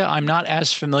 Colombia, I'm not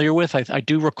as familiar with. I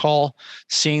do recall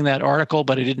seeing that article,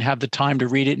 but I didn't have the time to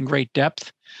read it in great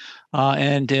depth.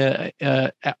 And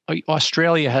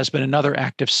Australia has been another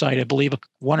active site. I believe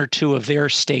 1 or 2 of their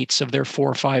states, of their 4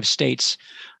 or 5 states,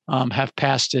 have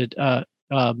passed it,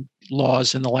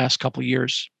 laws in the last couple of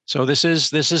years. So this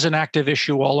is an active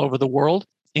issue all over the world.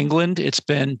 England, it's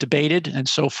been debated and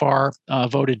so far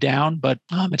voted down, but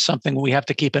it's something we have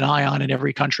to keep an eye on in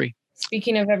every country.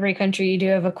 Speaking of every country, you do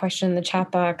have a question in the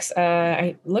chat box.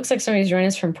 It looks like somebody's joining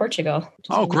us from Portugal.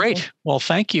 Oh, great. Well,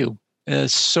 thank you.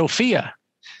 Sophia.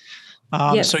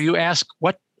 Yes. So you ask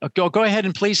what, go ahead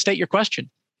and please state your question.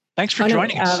 Thanks for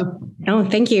joining us.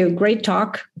 Thank you. Great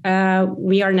talk.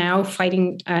 We are now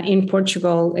fighting in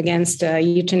Portugal against a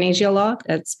euthanasia law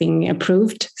that's being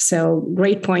approved. So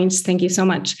great points. Thank you so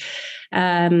much.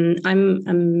 I'm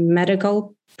a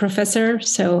medical professor.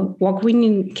 So what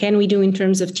can we do in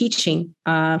terms of teaching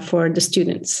for the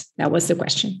students? That was the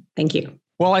question. Thank you.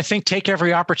 Well, I think take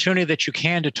every opportunity that you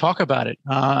can to talk about it.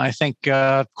 I think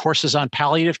courses on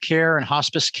palliative care and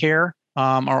hospice care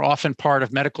are often part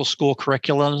of medical school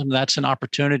curriculum. That's an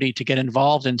opportunity to get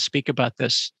involved and speak about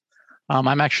this.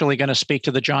 I'm actually going to speak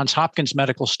to the Johns Hopkins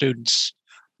medical students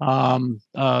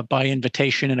by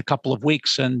invitation in a couple of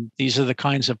weeks, and these are the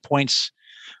kinds of points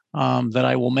that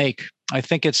I will make. I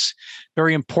think it's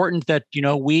very important that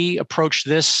we approach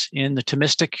this in the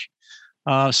Thomistic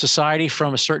society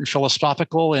from a certain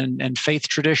philosophical and faith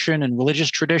tradition and religious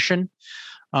tradition.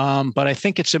 But I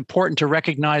think it's important to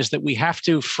recognize that we have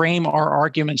to frame our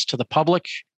arguments to the public,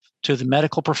 to the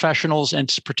medical professionals,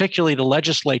 and particularly to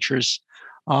legislatures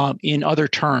in other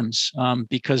terms,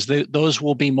 because those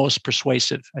will be most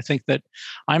persuasive. I think that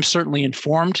I'm certainly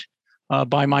informed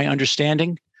by my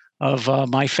understanding of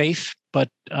my faith, but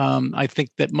I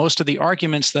think that most of the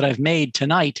arguments that I've made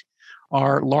tonight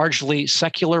are largely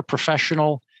secular,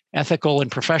 professional, ethical,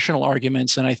 and professional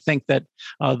arguments. And I think that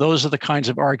those are the kinds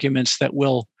of arguments that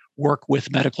will work with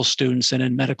medical students and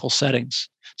in medical settings.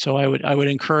 So I would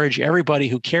encourage everybody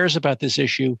who cares about this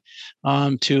issue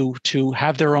to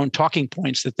have their own talking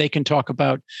points that they can talk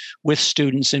about with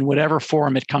students in whatever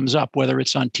forum it comes up, whether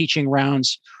it's on teaching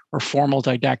rounds or formal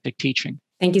didactic teaching.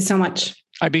 Thank you so much.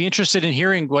 I'd be interested in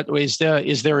hearing is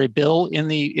there a bill in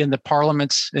the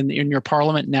parliaments in your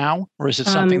parliament now, or is it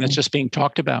something that's just being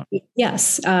talked about?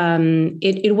 Yes,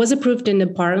 it was approved in the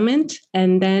parliament,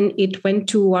 and then it went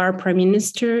to our prime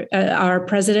minister, our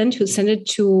president, who sent it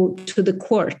to the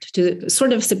court, to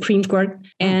sort of Supreme Court,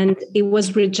 and it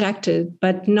was rejected,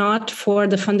 but not for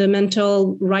the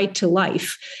fundamental right to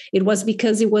life. It was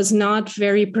because it was not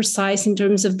very precise in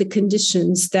terms of the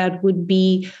conditions that would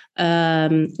be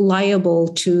liable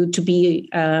to be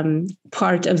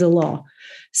part of the law.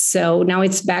 So now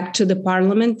it's back to the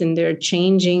parliament, and they're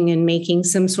changing and making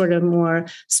some sort of more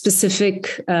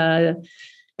specific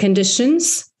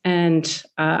conditions. And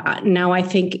now I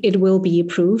think it will be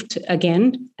approved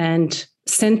again and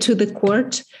sent to the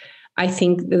court. I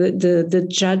think the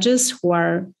judges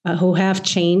who have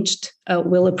changed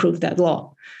will approve that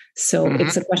law. So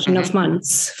it's a question of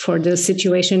months for the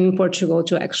situation in Portugal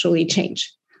to actually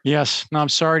change. Yes, no, I'm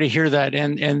sorry to hear that.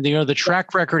 And the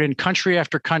track record in country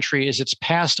after country is it's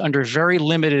passed under very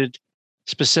limited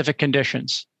specific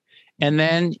conditions. And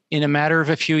then in a matter of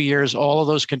a few years, all of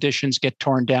those conditions get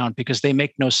torn down because they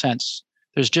make no sense.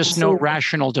 There's just no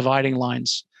rational dividing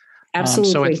lines.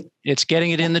 Absolutely. So it's getting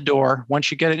it in the door.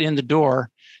 Once you get it in the door,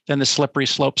 then the slippery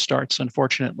slope starts,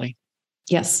 unfortunately.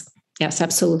 Yes,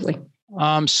 absolutely.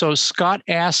 So Scott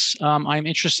asks, I'm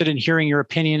interested in hearing your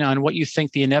opinion on what you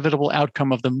think the inevitable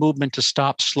outcome of the movement to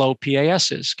stop slow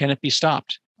PAS is. Can it be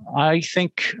stopped? I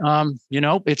think,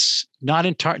 it's not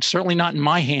certainly not in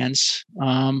my hands.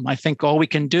 I think all we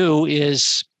can do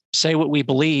is say what we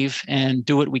believe and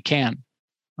do what we can.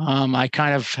 I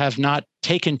kind of have not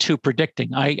taken to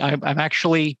predicting. I'm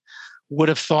actually would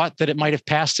have thought that it might have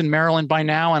passed in Maryland by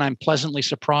now, and I'm pleasantly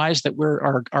surprised that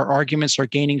our arguments are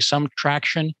gaining some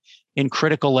traction in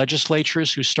critical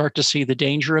legislatures who start to see the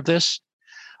danger of this.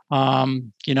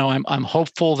 I'm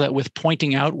hopeful that with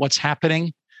pointing out what's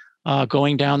happening,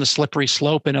 going down the slippery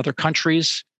slope in other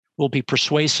countries will be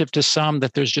persuasive to some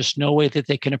that there's just no way that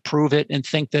they can approve it and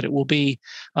think that it will be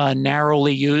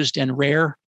narrowly used and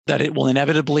rare. That it will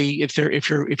inevitably, if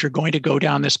you're going to go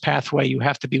down this pathway, you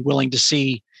have to be willing to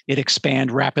see it expand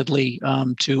rapidly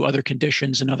to other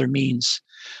conditions and other means.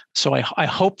 So I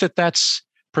hope that that's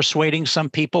persuading some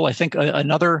people. I think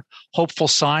another hopeful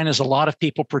sign is a lot of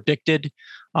people predicted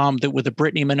that with the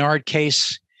Brittany Menard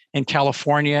case in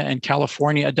California and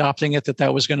California adopting it,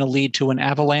 that was going to lead to an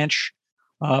avalanche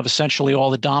of essentially all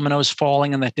the dominoes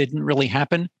falling, and that didn't really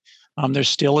happen. There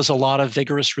still is a lot of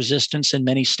vigorous resistance in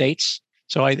many states.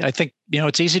 So I think,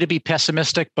 it's easy to be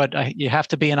pessimistic, but you have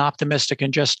to be an optimistic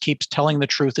and just keep telling the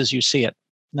truth as you see it.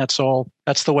 And that's all.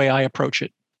 That's the way I approach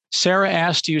it. Sarah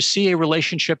asked, do you see a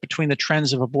relationship between the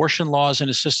trends of abortion laws and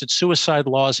assisted suicide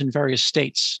laws in various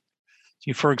states?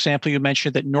 For example, you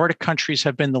mentioned that Nordic countries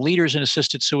have been the leaders in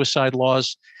assisted suicide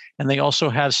laws, and they also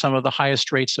have some of the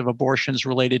highest rates of abortions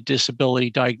related disability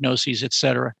diagnoses, et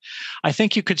cetera. I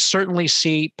think you could certainly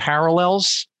see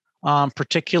parallels,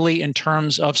 particularly in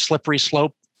terms of slippery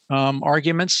slope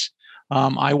arguments.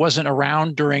 I wasn't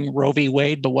around during Roe v.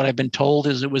 Wade, but what I've been told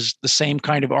is it was the same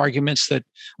kind of arguments that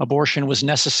abortion was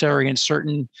necessary in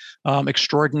certain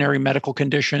extraordinary medical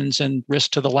conditions and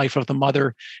risk to the life of the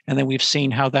mother. And then we've seen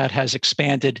how that has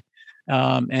expanded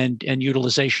and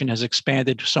utilization has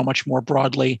expanded so much more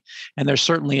broadly. And there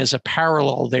certainly is a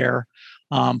parallel there.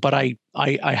 But I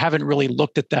haven't really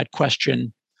looked at that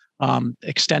question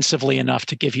extensively enough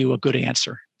to give you a good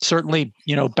answer. Certainly,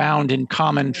 bound in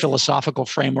common philosophical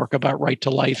framework about right to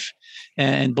life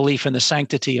and belief in the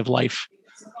sanctity of life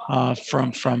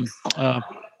from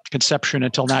conception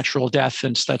until natural death.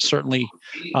 And that's certainly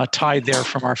tied there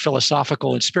from our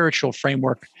philosophical and spiritual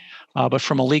framework. But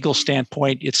from a legal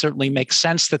standpoint, it certainly makes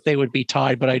sense that they would be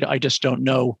tied, but I just don't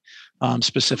know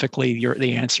specifically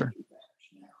the answer.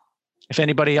 If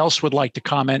anybody else would like to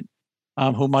comment,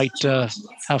 who might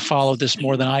have followed this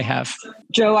more than I have.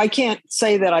 Joe, I can't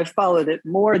say that I've followed it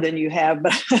more than you have,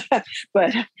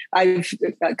 but I've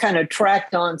kind of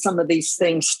tracked on some of these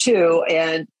things too.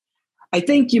 And I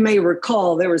think you may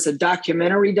recall there was a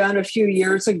documentary done a few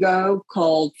years ago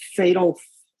called Fatal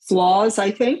Flaws, I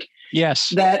think. Yes.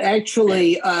 That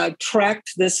actually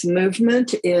tracked this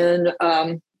movement in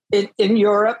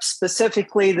Europe,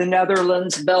 specifically the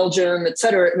Netherlands, Belgium, et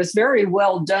cetera. It was very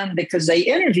well done because they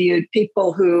interviewed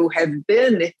people who have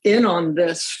been in on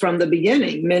this from the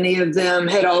beginning. Many of them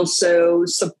had also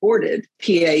supported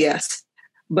PAS,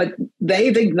 but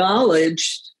they've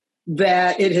acknowledged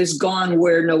that it has gone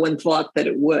where no one thought that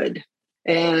it would.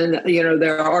 And,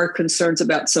 there are concerns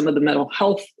about some of the mental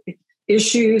health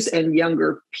issues and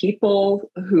younger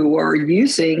people who are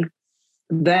using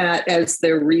that as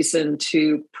their reason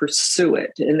to pursue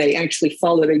it. And they actually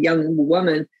followed a young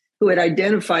woman who had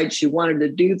identified she wanted to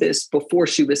do this before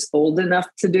she was old enough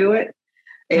to do it.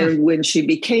 And when she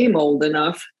became old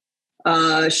enough,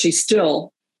 she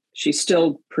still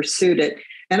pursued it.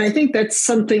 And I think that's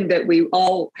something that we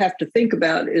all have to think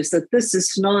about, is that this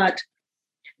is not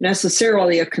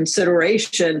necessarily a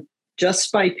consideration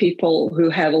just by people who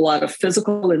have a lot of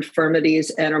physical infirmities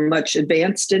and are much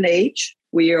advanced in age.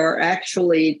 We are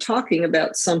actually talking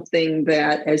about something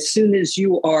that as soon as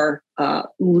you are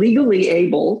legally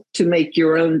able to make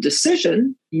your own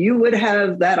decision, you would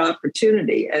have that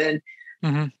opportunity. And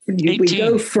we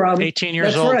go from 18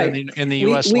 years old right. in the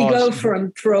U.S. We laws. go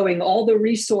from throwing all the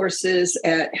resources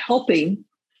at helping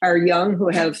our young who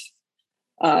have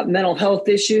mental health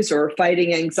issues or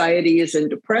fighting anxieties and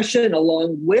depression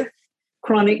along with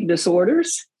chronic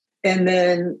disorders.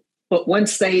 But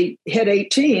once they hit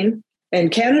 18, and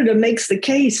Canada makes the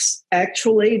case,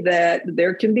 actually, that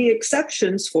there can be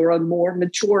exceptions for a more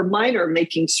mature minor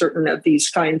making certain of these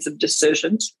kinds of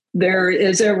decisions.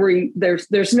 There's no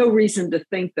reason to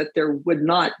think that there would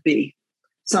not be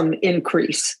some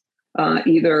increase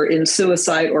either in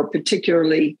suicide or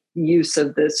particularly use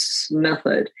of this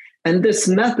method. And this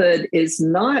method is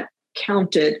not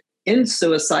counted in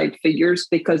suicide figures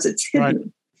because it's hidden. Right.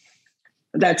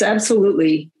 That's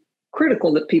absolutely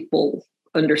critical that people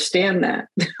understand that.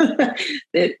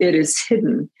 it is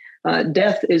hidden.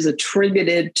 Death is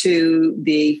attributed to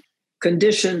the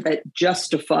condition that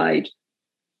justified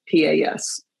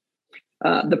PAS,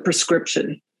 the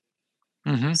prescription.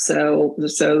 Mm-hmm. So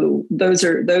those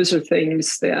are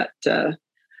things that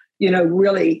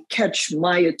really catch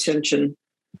my attention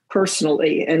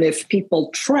personally. And if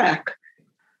people track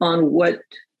on what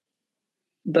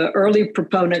the early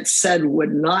proponents said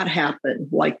would not happen,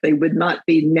 like they would not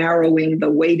be narrowing the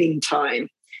waiting time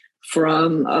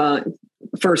from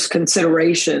first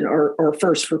consideration or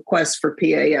first request for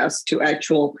PAS to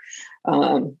actual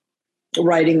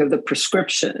writing of the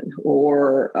prescription,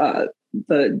 or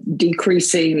the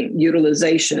decreasing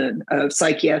utilization of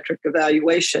psychiatric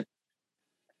evaluation.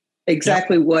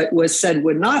 Exactly what was said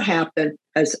would not happen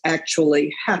has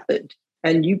actually happened.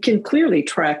 And you can clearly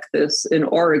track this in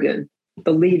Oregon,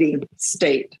 the leading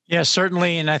state. Yeah,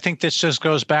 certainly. And I think this just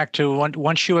goes back to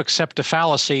once you accept a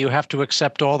fallacy, you have to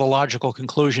accept all the logical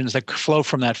conclusions that flow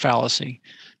from that fallacy.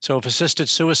 So if assisted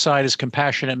suicide is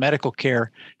compassionate medical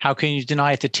care, how can you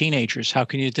deny it to teenagers? How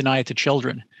can you deny it to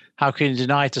children? How can you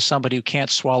deny it to somebody who can't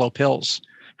swallow pills?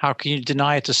 How can you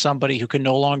deny it to somebody who can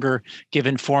no longer give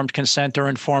informed consent or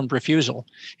informed refusal?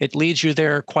 It leads you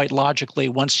there quite logically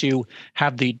once you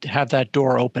have that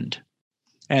door opened.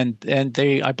 And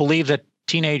I believe that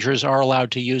teenagers are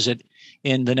allowed to use it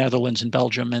in the Netherlands and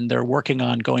Belgium, and they're working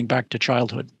on going back to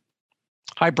childhood.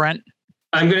 Hi, Brent.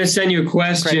 I'm going to send you a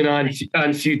question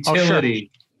on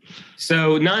futility. Oh, sure.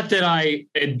 So not that I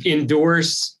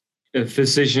endorse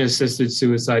physician-assisted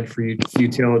suicide for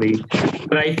futility,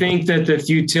 but I think that the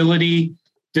futility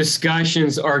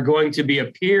discussions are going to be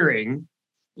appearing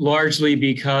largely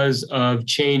because of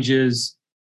changes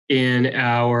in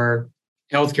our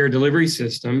healthcare delivery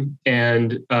system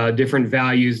and different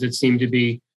values that seem to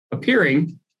be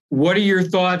appearing. What are your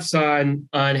thoughts on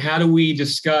how do we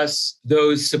discuss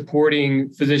those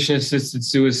supporting physician-assisted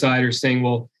suicide or saying,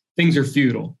 well, things are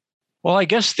futile? Well, I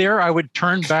guess there I would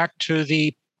turn back to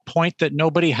the point that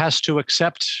nobody has to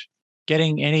accept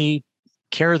getting any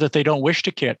care that they don't wish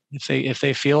to get. If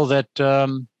they feel that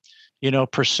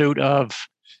pursuit of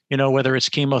whether it's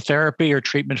chemotherapy or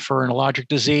treatment for an allergic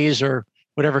disease or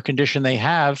whatever condition they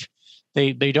have,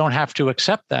 they don't have to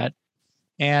accept that.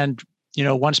 And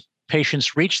once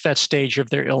patients reach that stage of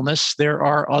their illness, there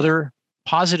are other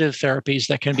positive therapies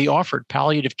that can be offered: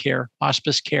 palliative care,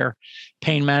 hospice care,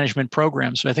 pain management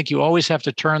programs. So I think you always have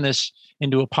to turn this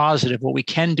into a positive, what we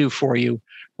can do for you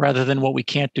rather than what we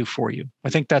can't do for you. I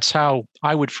think that's how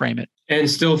I would frame it. And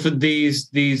still, for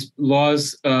these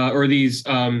laws or these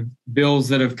bills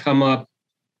that have come up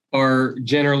are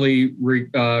generally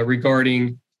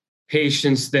regarding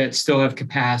patients that still have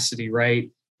capacity, right?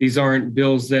 These aren't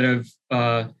bills that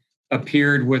have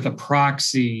appeared with a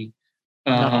proxy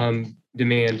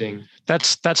demanding.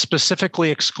 That's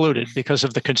specifically excluded because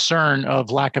of the concern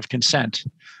of lack of consent.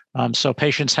 So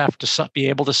patients have to be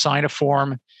able to sign a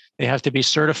form. They have to be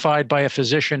certified by a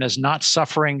physician as not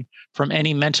suffering from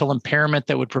any mental impairment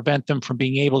that would prevent them from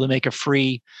being able to make a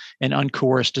free and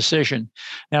uncoerced decision.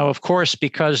 Now, of course,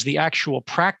 because the actual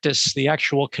practice, the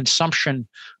actual consumption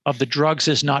of the drugs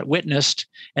is not witnessed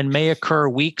and may occur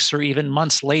weeks or even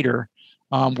months later,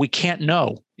 we can't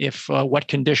know if what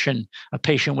condition a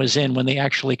patient was in when they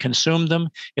actually consumed them,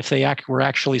 if they were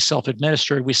actually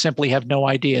self-administered. We simply have no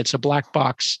idea. It's a black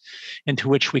box into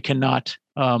which we cannot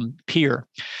peer.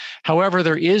 However,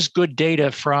 there is good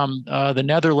data from the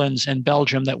Netherlands and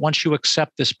Belgium that once you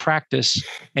accept this practice,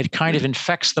 it kind of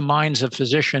infects the minds of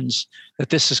physicians that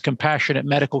this is compassionate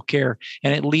medical care,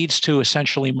 and it leads to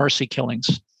essentially mercy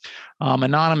killings.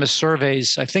 Anonymous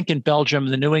surveys, I think in Belgium,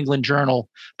 the New England Journal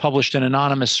published an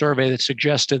anonymous survey that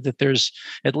suggested that there's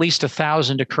at least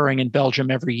 1,000 occurring in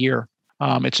Belgium every year.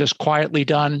 It's just quietly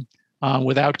done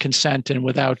without consent and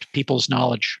without people's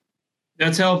knowledge.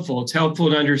 That's helpful. It's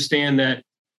helpful to understand that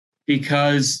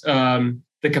because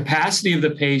the capacity of the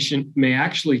patient may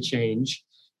actually change,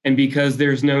 and because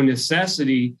there's no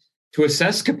necessity to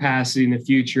assess capacity in the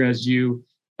future, as you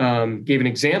gave an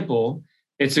example,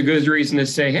 it's a good reason to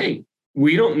say, hey,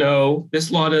 we don't know.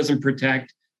 This law doesn't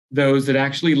protect those that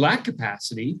actually lack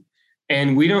capacity.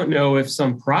 And we don't know if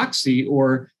some proxy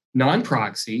or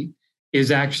non-proxy is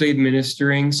actually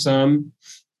administering some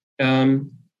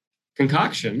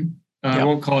concoction. I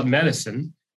won't call it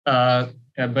medicine, but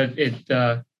it's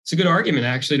a good argument,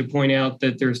 actually, to point out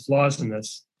that there's flaws in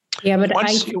this. Yeah, but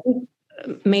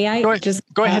may I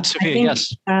go ahead, Sophia?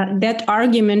 Yes. That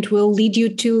argument will lead you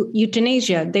to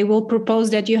euthanasia. They will propose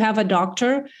that you have a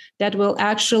doctor that will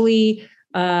actually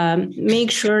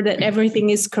make sure that everything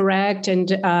is correct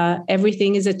and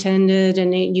everything is attended,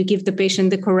 and you give the patient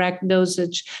the correct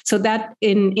dosage. So that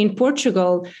in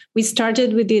Portugal, we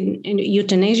started with the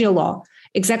euthanasia law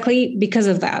exactly because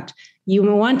of that. You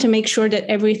want to make sure that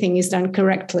everything is done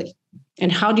correctly. And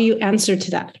how do you answer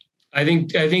to that? I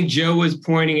think Joe was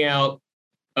pointing out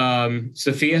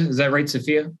Sophia, is that right,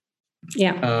 Sophia?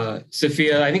 Yeah.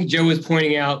 Sophia, I think Joe was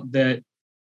pointing out that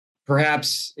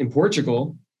perhaps in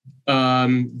Portugal,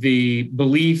 the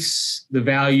beliefs, the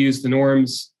values, the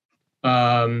norms,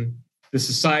 the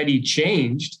society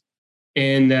changed,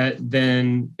 and that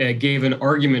then gave an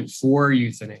argument for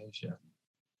euthanasia,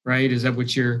 right? Is that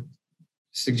what you're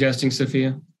suggesting,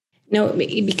 Sophia? No,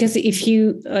 because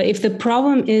if the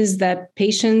problem is that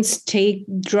patients take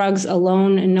drugs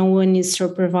alone and no one is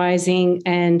supervising,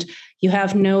 and you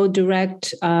have no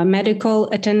direct medical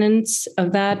attendance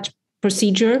of that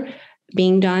procedure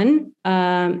being done,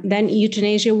 then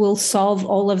euthanasia will solve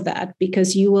all of that,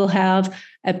 because you will have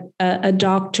a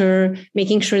doctor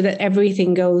making sure that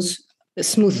everything goes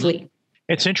smoothly.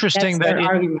 It's interesting That's that their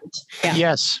argument. Yeah.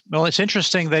 Yes, well, it's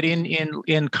interesting that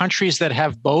in countries that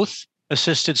have both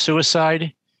assisted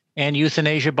suicide and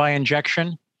euthanasia by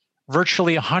injection,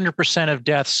 virtually 100% of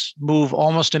deaths move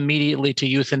almost immediately to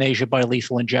euthanasia by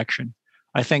lethal injection.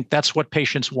 I think that's what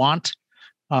patients want.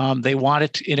 They want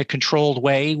it in a controlled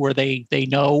way where they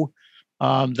know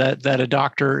that a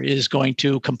doctor is going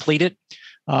to complete it.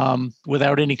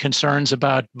 without any concerns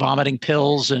about vomiting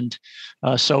pills and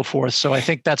so forth. So I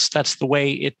think that's the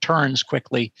way it turns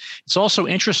quickly. It's also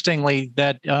interestingly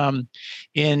that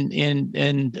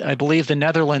in I believe the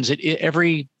Netherlands,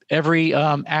 every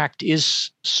act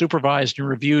is supervised and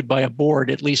reviewed by a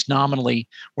board, at least nominally,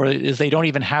 whereas they don't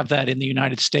even have that in the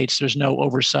United States. There's no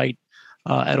oversight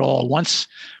at all. Once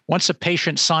a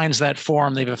patient signs that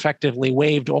form, they've effectively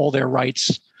waived all their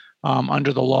rights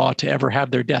under the law to ever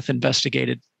have their death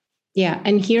investigated. Yeah,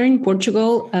 and here in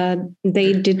Portugal,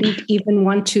 they didn't even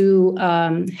want to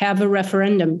have a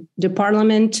referendum. The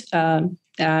parliament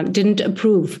didn't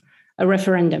approve a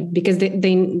referendum because they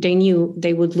knew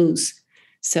they would lose.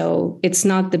 So it's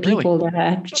not the people that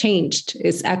have changed.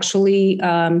 It's actually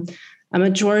a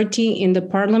majority in the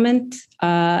parliament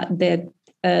that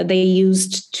they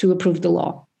used to approve the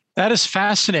law. That is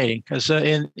fascinating because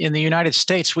in the United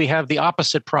States, we have the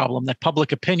opposite problem that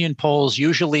public opinion polls,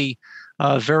 usually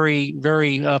very,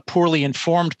 very poorly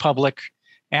informed public,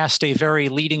 asked a very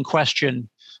leading question,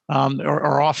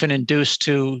 are often induced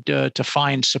to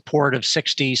find support of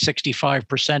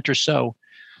 65% or so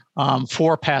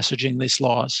for passaging these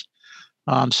laws.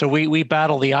 So we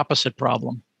battle the opposite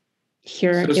problem.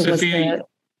 Here so it Sophia,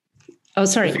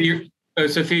 was. Sorry.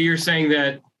 Sophia, you're saying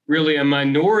that really a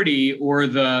minority or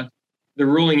the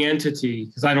ruling entity,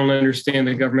 because I don't understand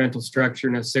the governmental structure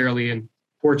necessarily in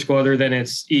Portugal other than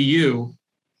it's EU,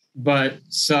 but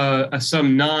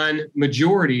some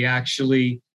non-majority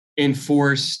actually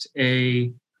enforced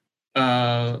a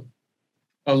law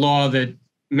that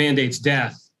mandates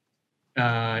death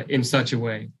in such a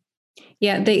way.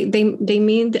 Yeah, they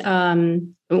made.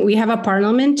 We have a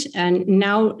parliament, and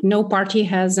now no party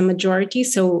has a majority,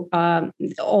 so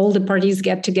all the parties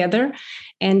get together,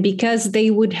 and because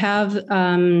they would have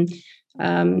some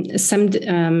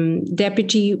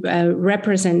deputy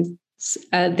representatives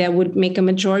that would make a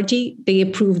majority, they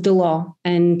approved the law,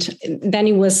 and then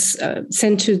it was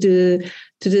sent to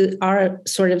our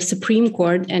sort of Supreme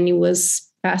Court, and it was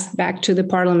passed back to the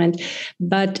parliament,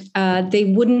 but they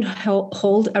wouldn't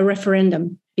hold a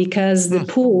referendum because the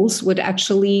polls would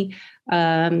actually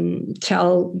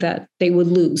tell that they would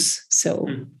lose. So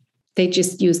they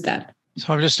just used that.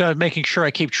 So I'm just making sure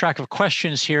I keep track of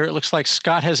questions here. It looks like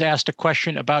Scott has asked a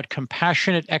question about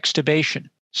compassionate extubation.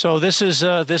 So this is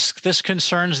this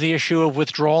concerns the issue of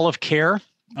withdrawal of care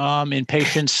in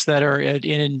patients that are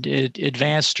in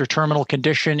advanced or terminal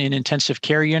condition in intensive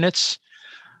care units.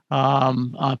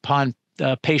 Upon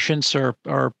patients or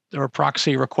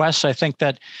proxy requests. I think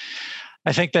that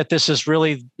this is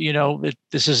really,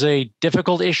 this is a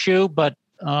difficult issue, but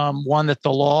one that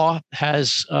the law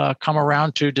has come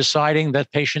around to deciding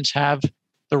that patients have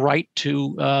the right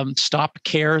to stop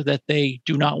care that they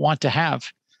do not want to have.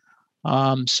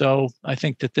 So I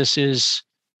think that this is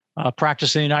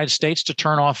practice in the United States to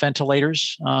turn off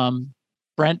ventilators.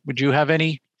 Brent, would you have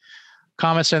any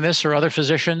comments on this or other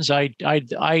physicians?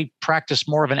 I practice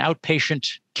more of an outpatient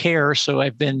care, so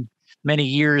I've been many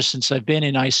years since I've been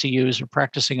in ICUs or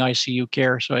practicing ICU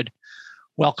care, so I'd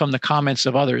welcome the comments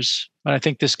of others. But I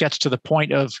think this gets to the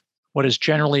point of what is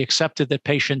generally accepted, that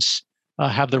patients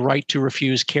have the right to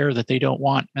refuse care that they don't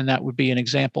want, and that would be an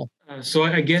example. So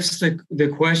I guess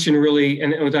the question really,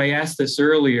 and I asked this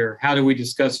earlier, how do we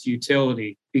discuss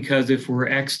futility? Because if we're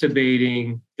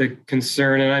extubating the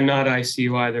concern, and I'm not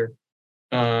ICU either,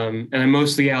 and I'm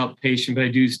mostly outpatient, but I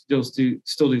do still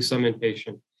do some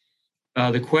inpatient.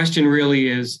 The question really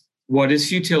is, what is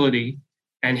futility,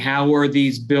 and how are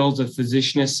these bills of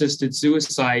physician-assisted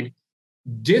suicide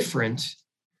different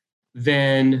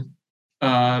than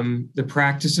the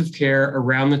practice of care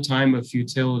around the time of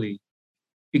futility?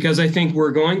 Because I think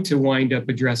we're going to wind up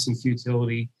addressing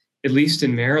futility, at least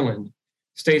in Maryland.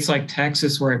 States like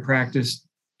Texas, where I practiced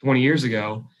 20 years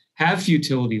ago, have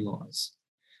futility laws.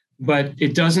 But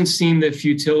it doesn't seem that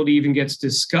futility even gets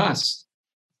discussed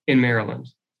in Maryland.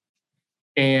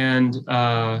 And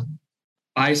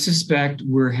I suspect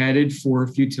we're headed for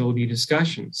futility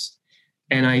discussions.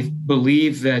 And I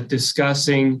believe that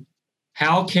discussing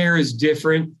how care is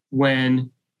different when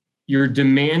you're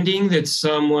demanding that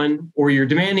you're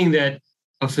demanding that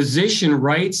a physician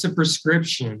writes a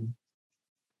prescription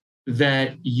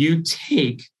that you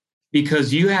take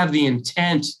because you have the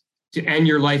intent to end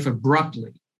your life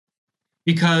abruptly.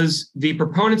 Because the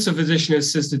proponents of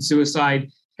physician-assisted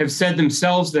suicide have said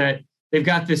themselves that they've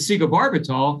got this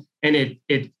segobarbital and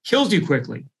it kills you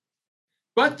quickly.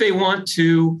 But they want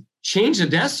to change the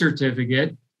death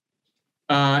certificate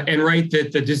and write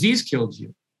that the disease killed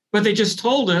you. But they just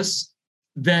told us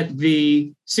that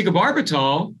the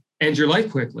segobarbital ends your life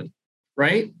quickly,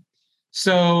 right?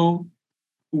 So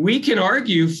we can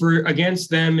argue against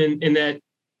them in that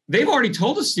they've already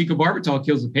told us secobarbital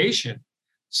kills the patient.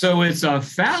 So it's a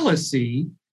fallacy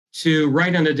to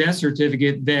write on a death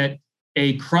certificate that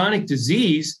a chronic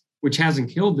disease, which hasn't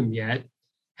killed them yet,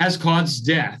 has caused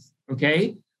death,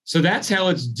 okay? So that's how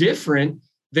it's different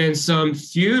than some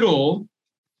futile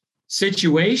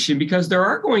situation, because there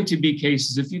are going to be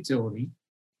cases of futility,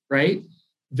 right?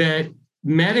 That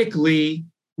medically,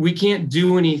 we can't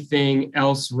do anything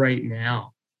else right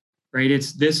now, right?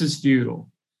 This is futile.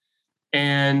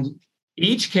 And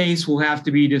each case will have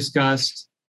to be discussed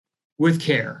with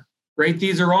care, right?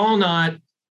 These are all not,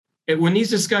 when these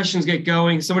discussions get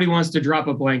going, somebody wants to drop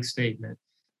a blank statement,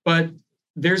 but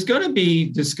there's going to be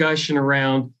discussion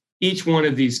around each one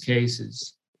of these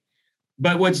cases.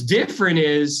 But what's different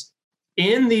is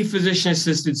in the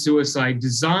physician-assisted suicide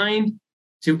designed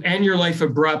to end your life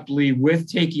abruptly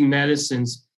with taking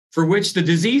medicines for which the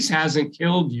disease hasn't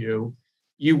killed you,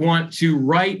 you want to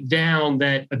write down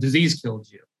that a disease killed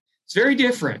you. It's very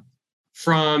different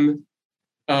from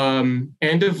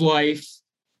end of life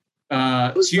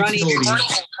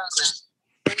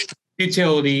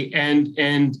futility and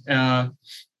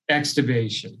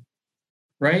extubation,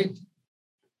 right?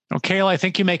 Okay, Kayla, I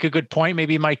think you make a good point.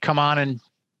 Maybe you might come on and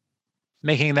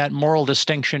making that moral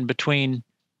distinction between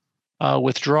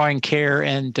withdrawing care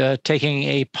and taking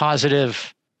a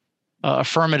positive,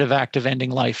 affirmative act of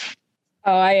ending life.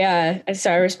 Oh,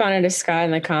 so I responded to Scott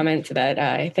in the comment that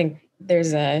I think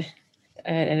there's an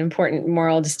important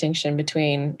moral distinction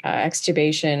between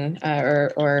extubation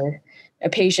or a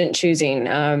patient choosing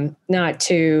not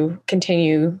to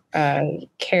continue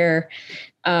care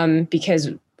because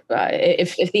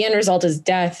if the end result is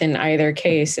death in either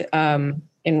case,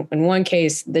 in one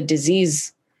case, the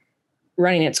disease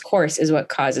running its course is what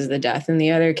causes the death. In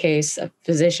the other case, a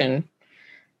physician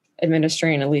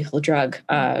administering a lethal drug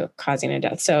causing a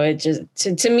death. So it just,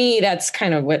 to me, that's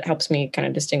kind of what helps me kind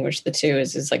of distinguish the two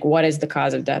is like, what is the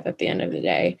cause of death at the end of the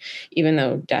day, even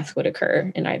though death would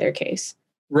occur in either case.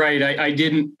 Right. I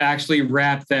didn't actually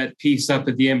wrap that piece up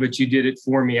at the end, but you did it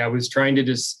for me. I was trying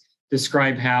to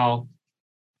describe how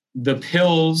the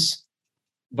pills,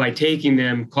 by taking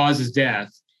them, causes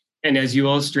death. And as you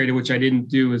illustrated, which I didn't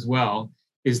do as well,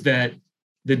 is that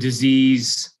the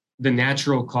disease, the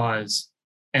natural cause,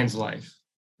 ends life,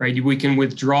 right? We can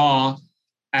withdraw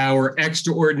our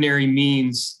extraordinary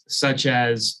means, such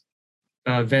as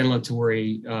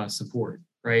ventilatory support,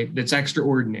 right? That's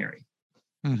extraordinary.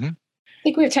 Mm-hmm. I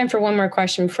think we have time for one more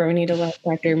question before we need to let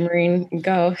Dr. Marine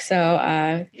go.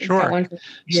 So sure.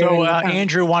 So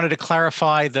Andrew wanted to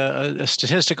clarify the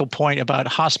statistical point about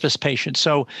hospice patients.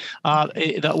 So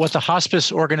what the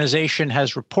hospice organization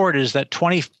has reported is that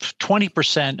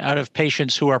 20% out of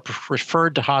patients who are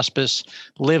referred to hospice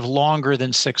live longer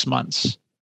than 6 months.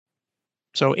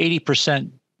 So 80%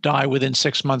 die within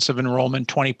 6 months of enrollment,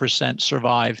 20%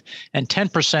 survive, and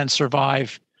 10%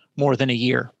 survive more than a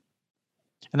year.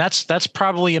 And that's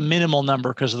probably a minimal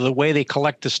number because of the way they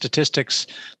collect the statistics.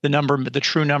 The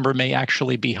true number may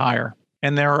actually be higher.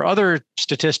 And there are other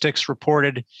statistics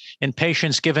reported in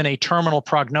patients given a terminal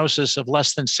prognosis of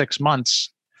less than 6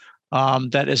 months,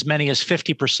 that as many as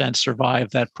 50%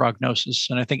 survive that prognosis.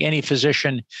 And I think any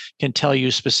physician can tell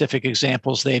you specific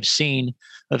examples they've seen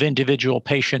of individual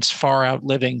patients far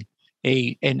outliving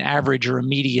an average or a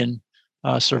median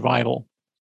survival.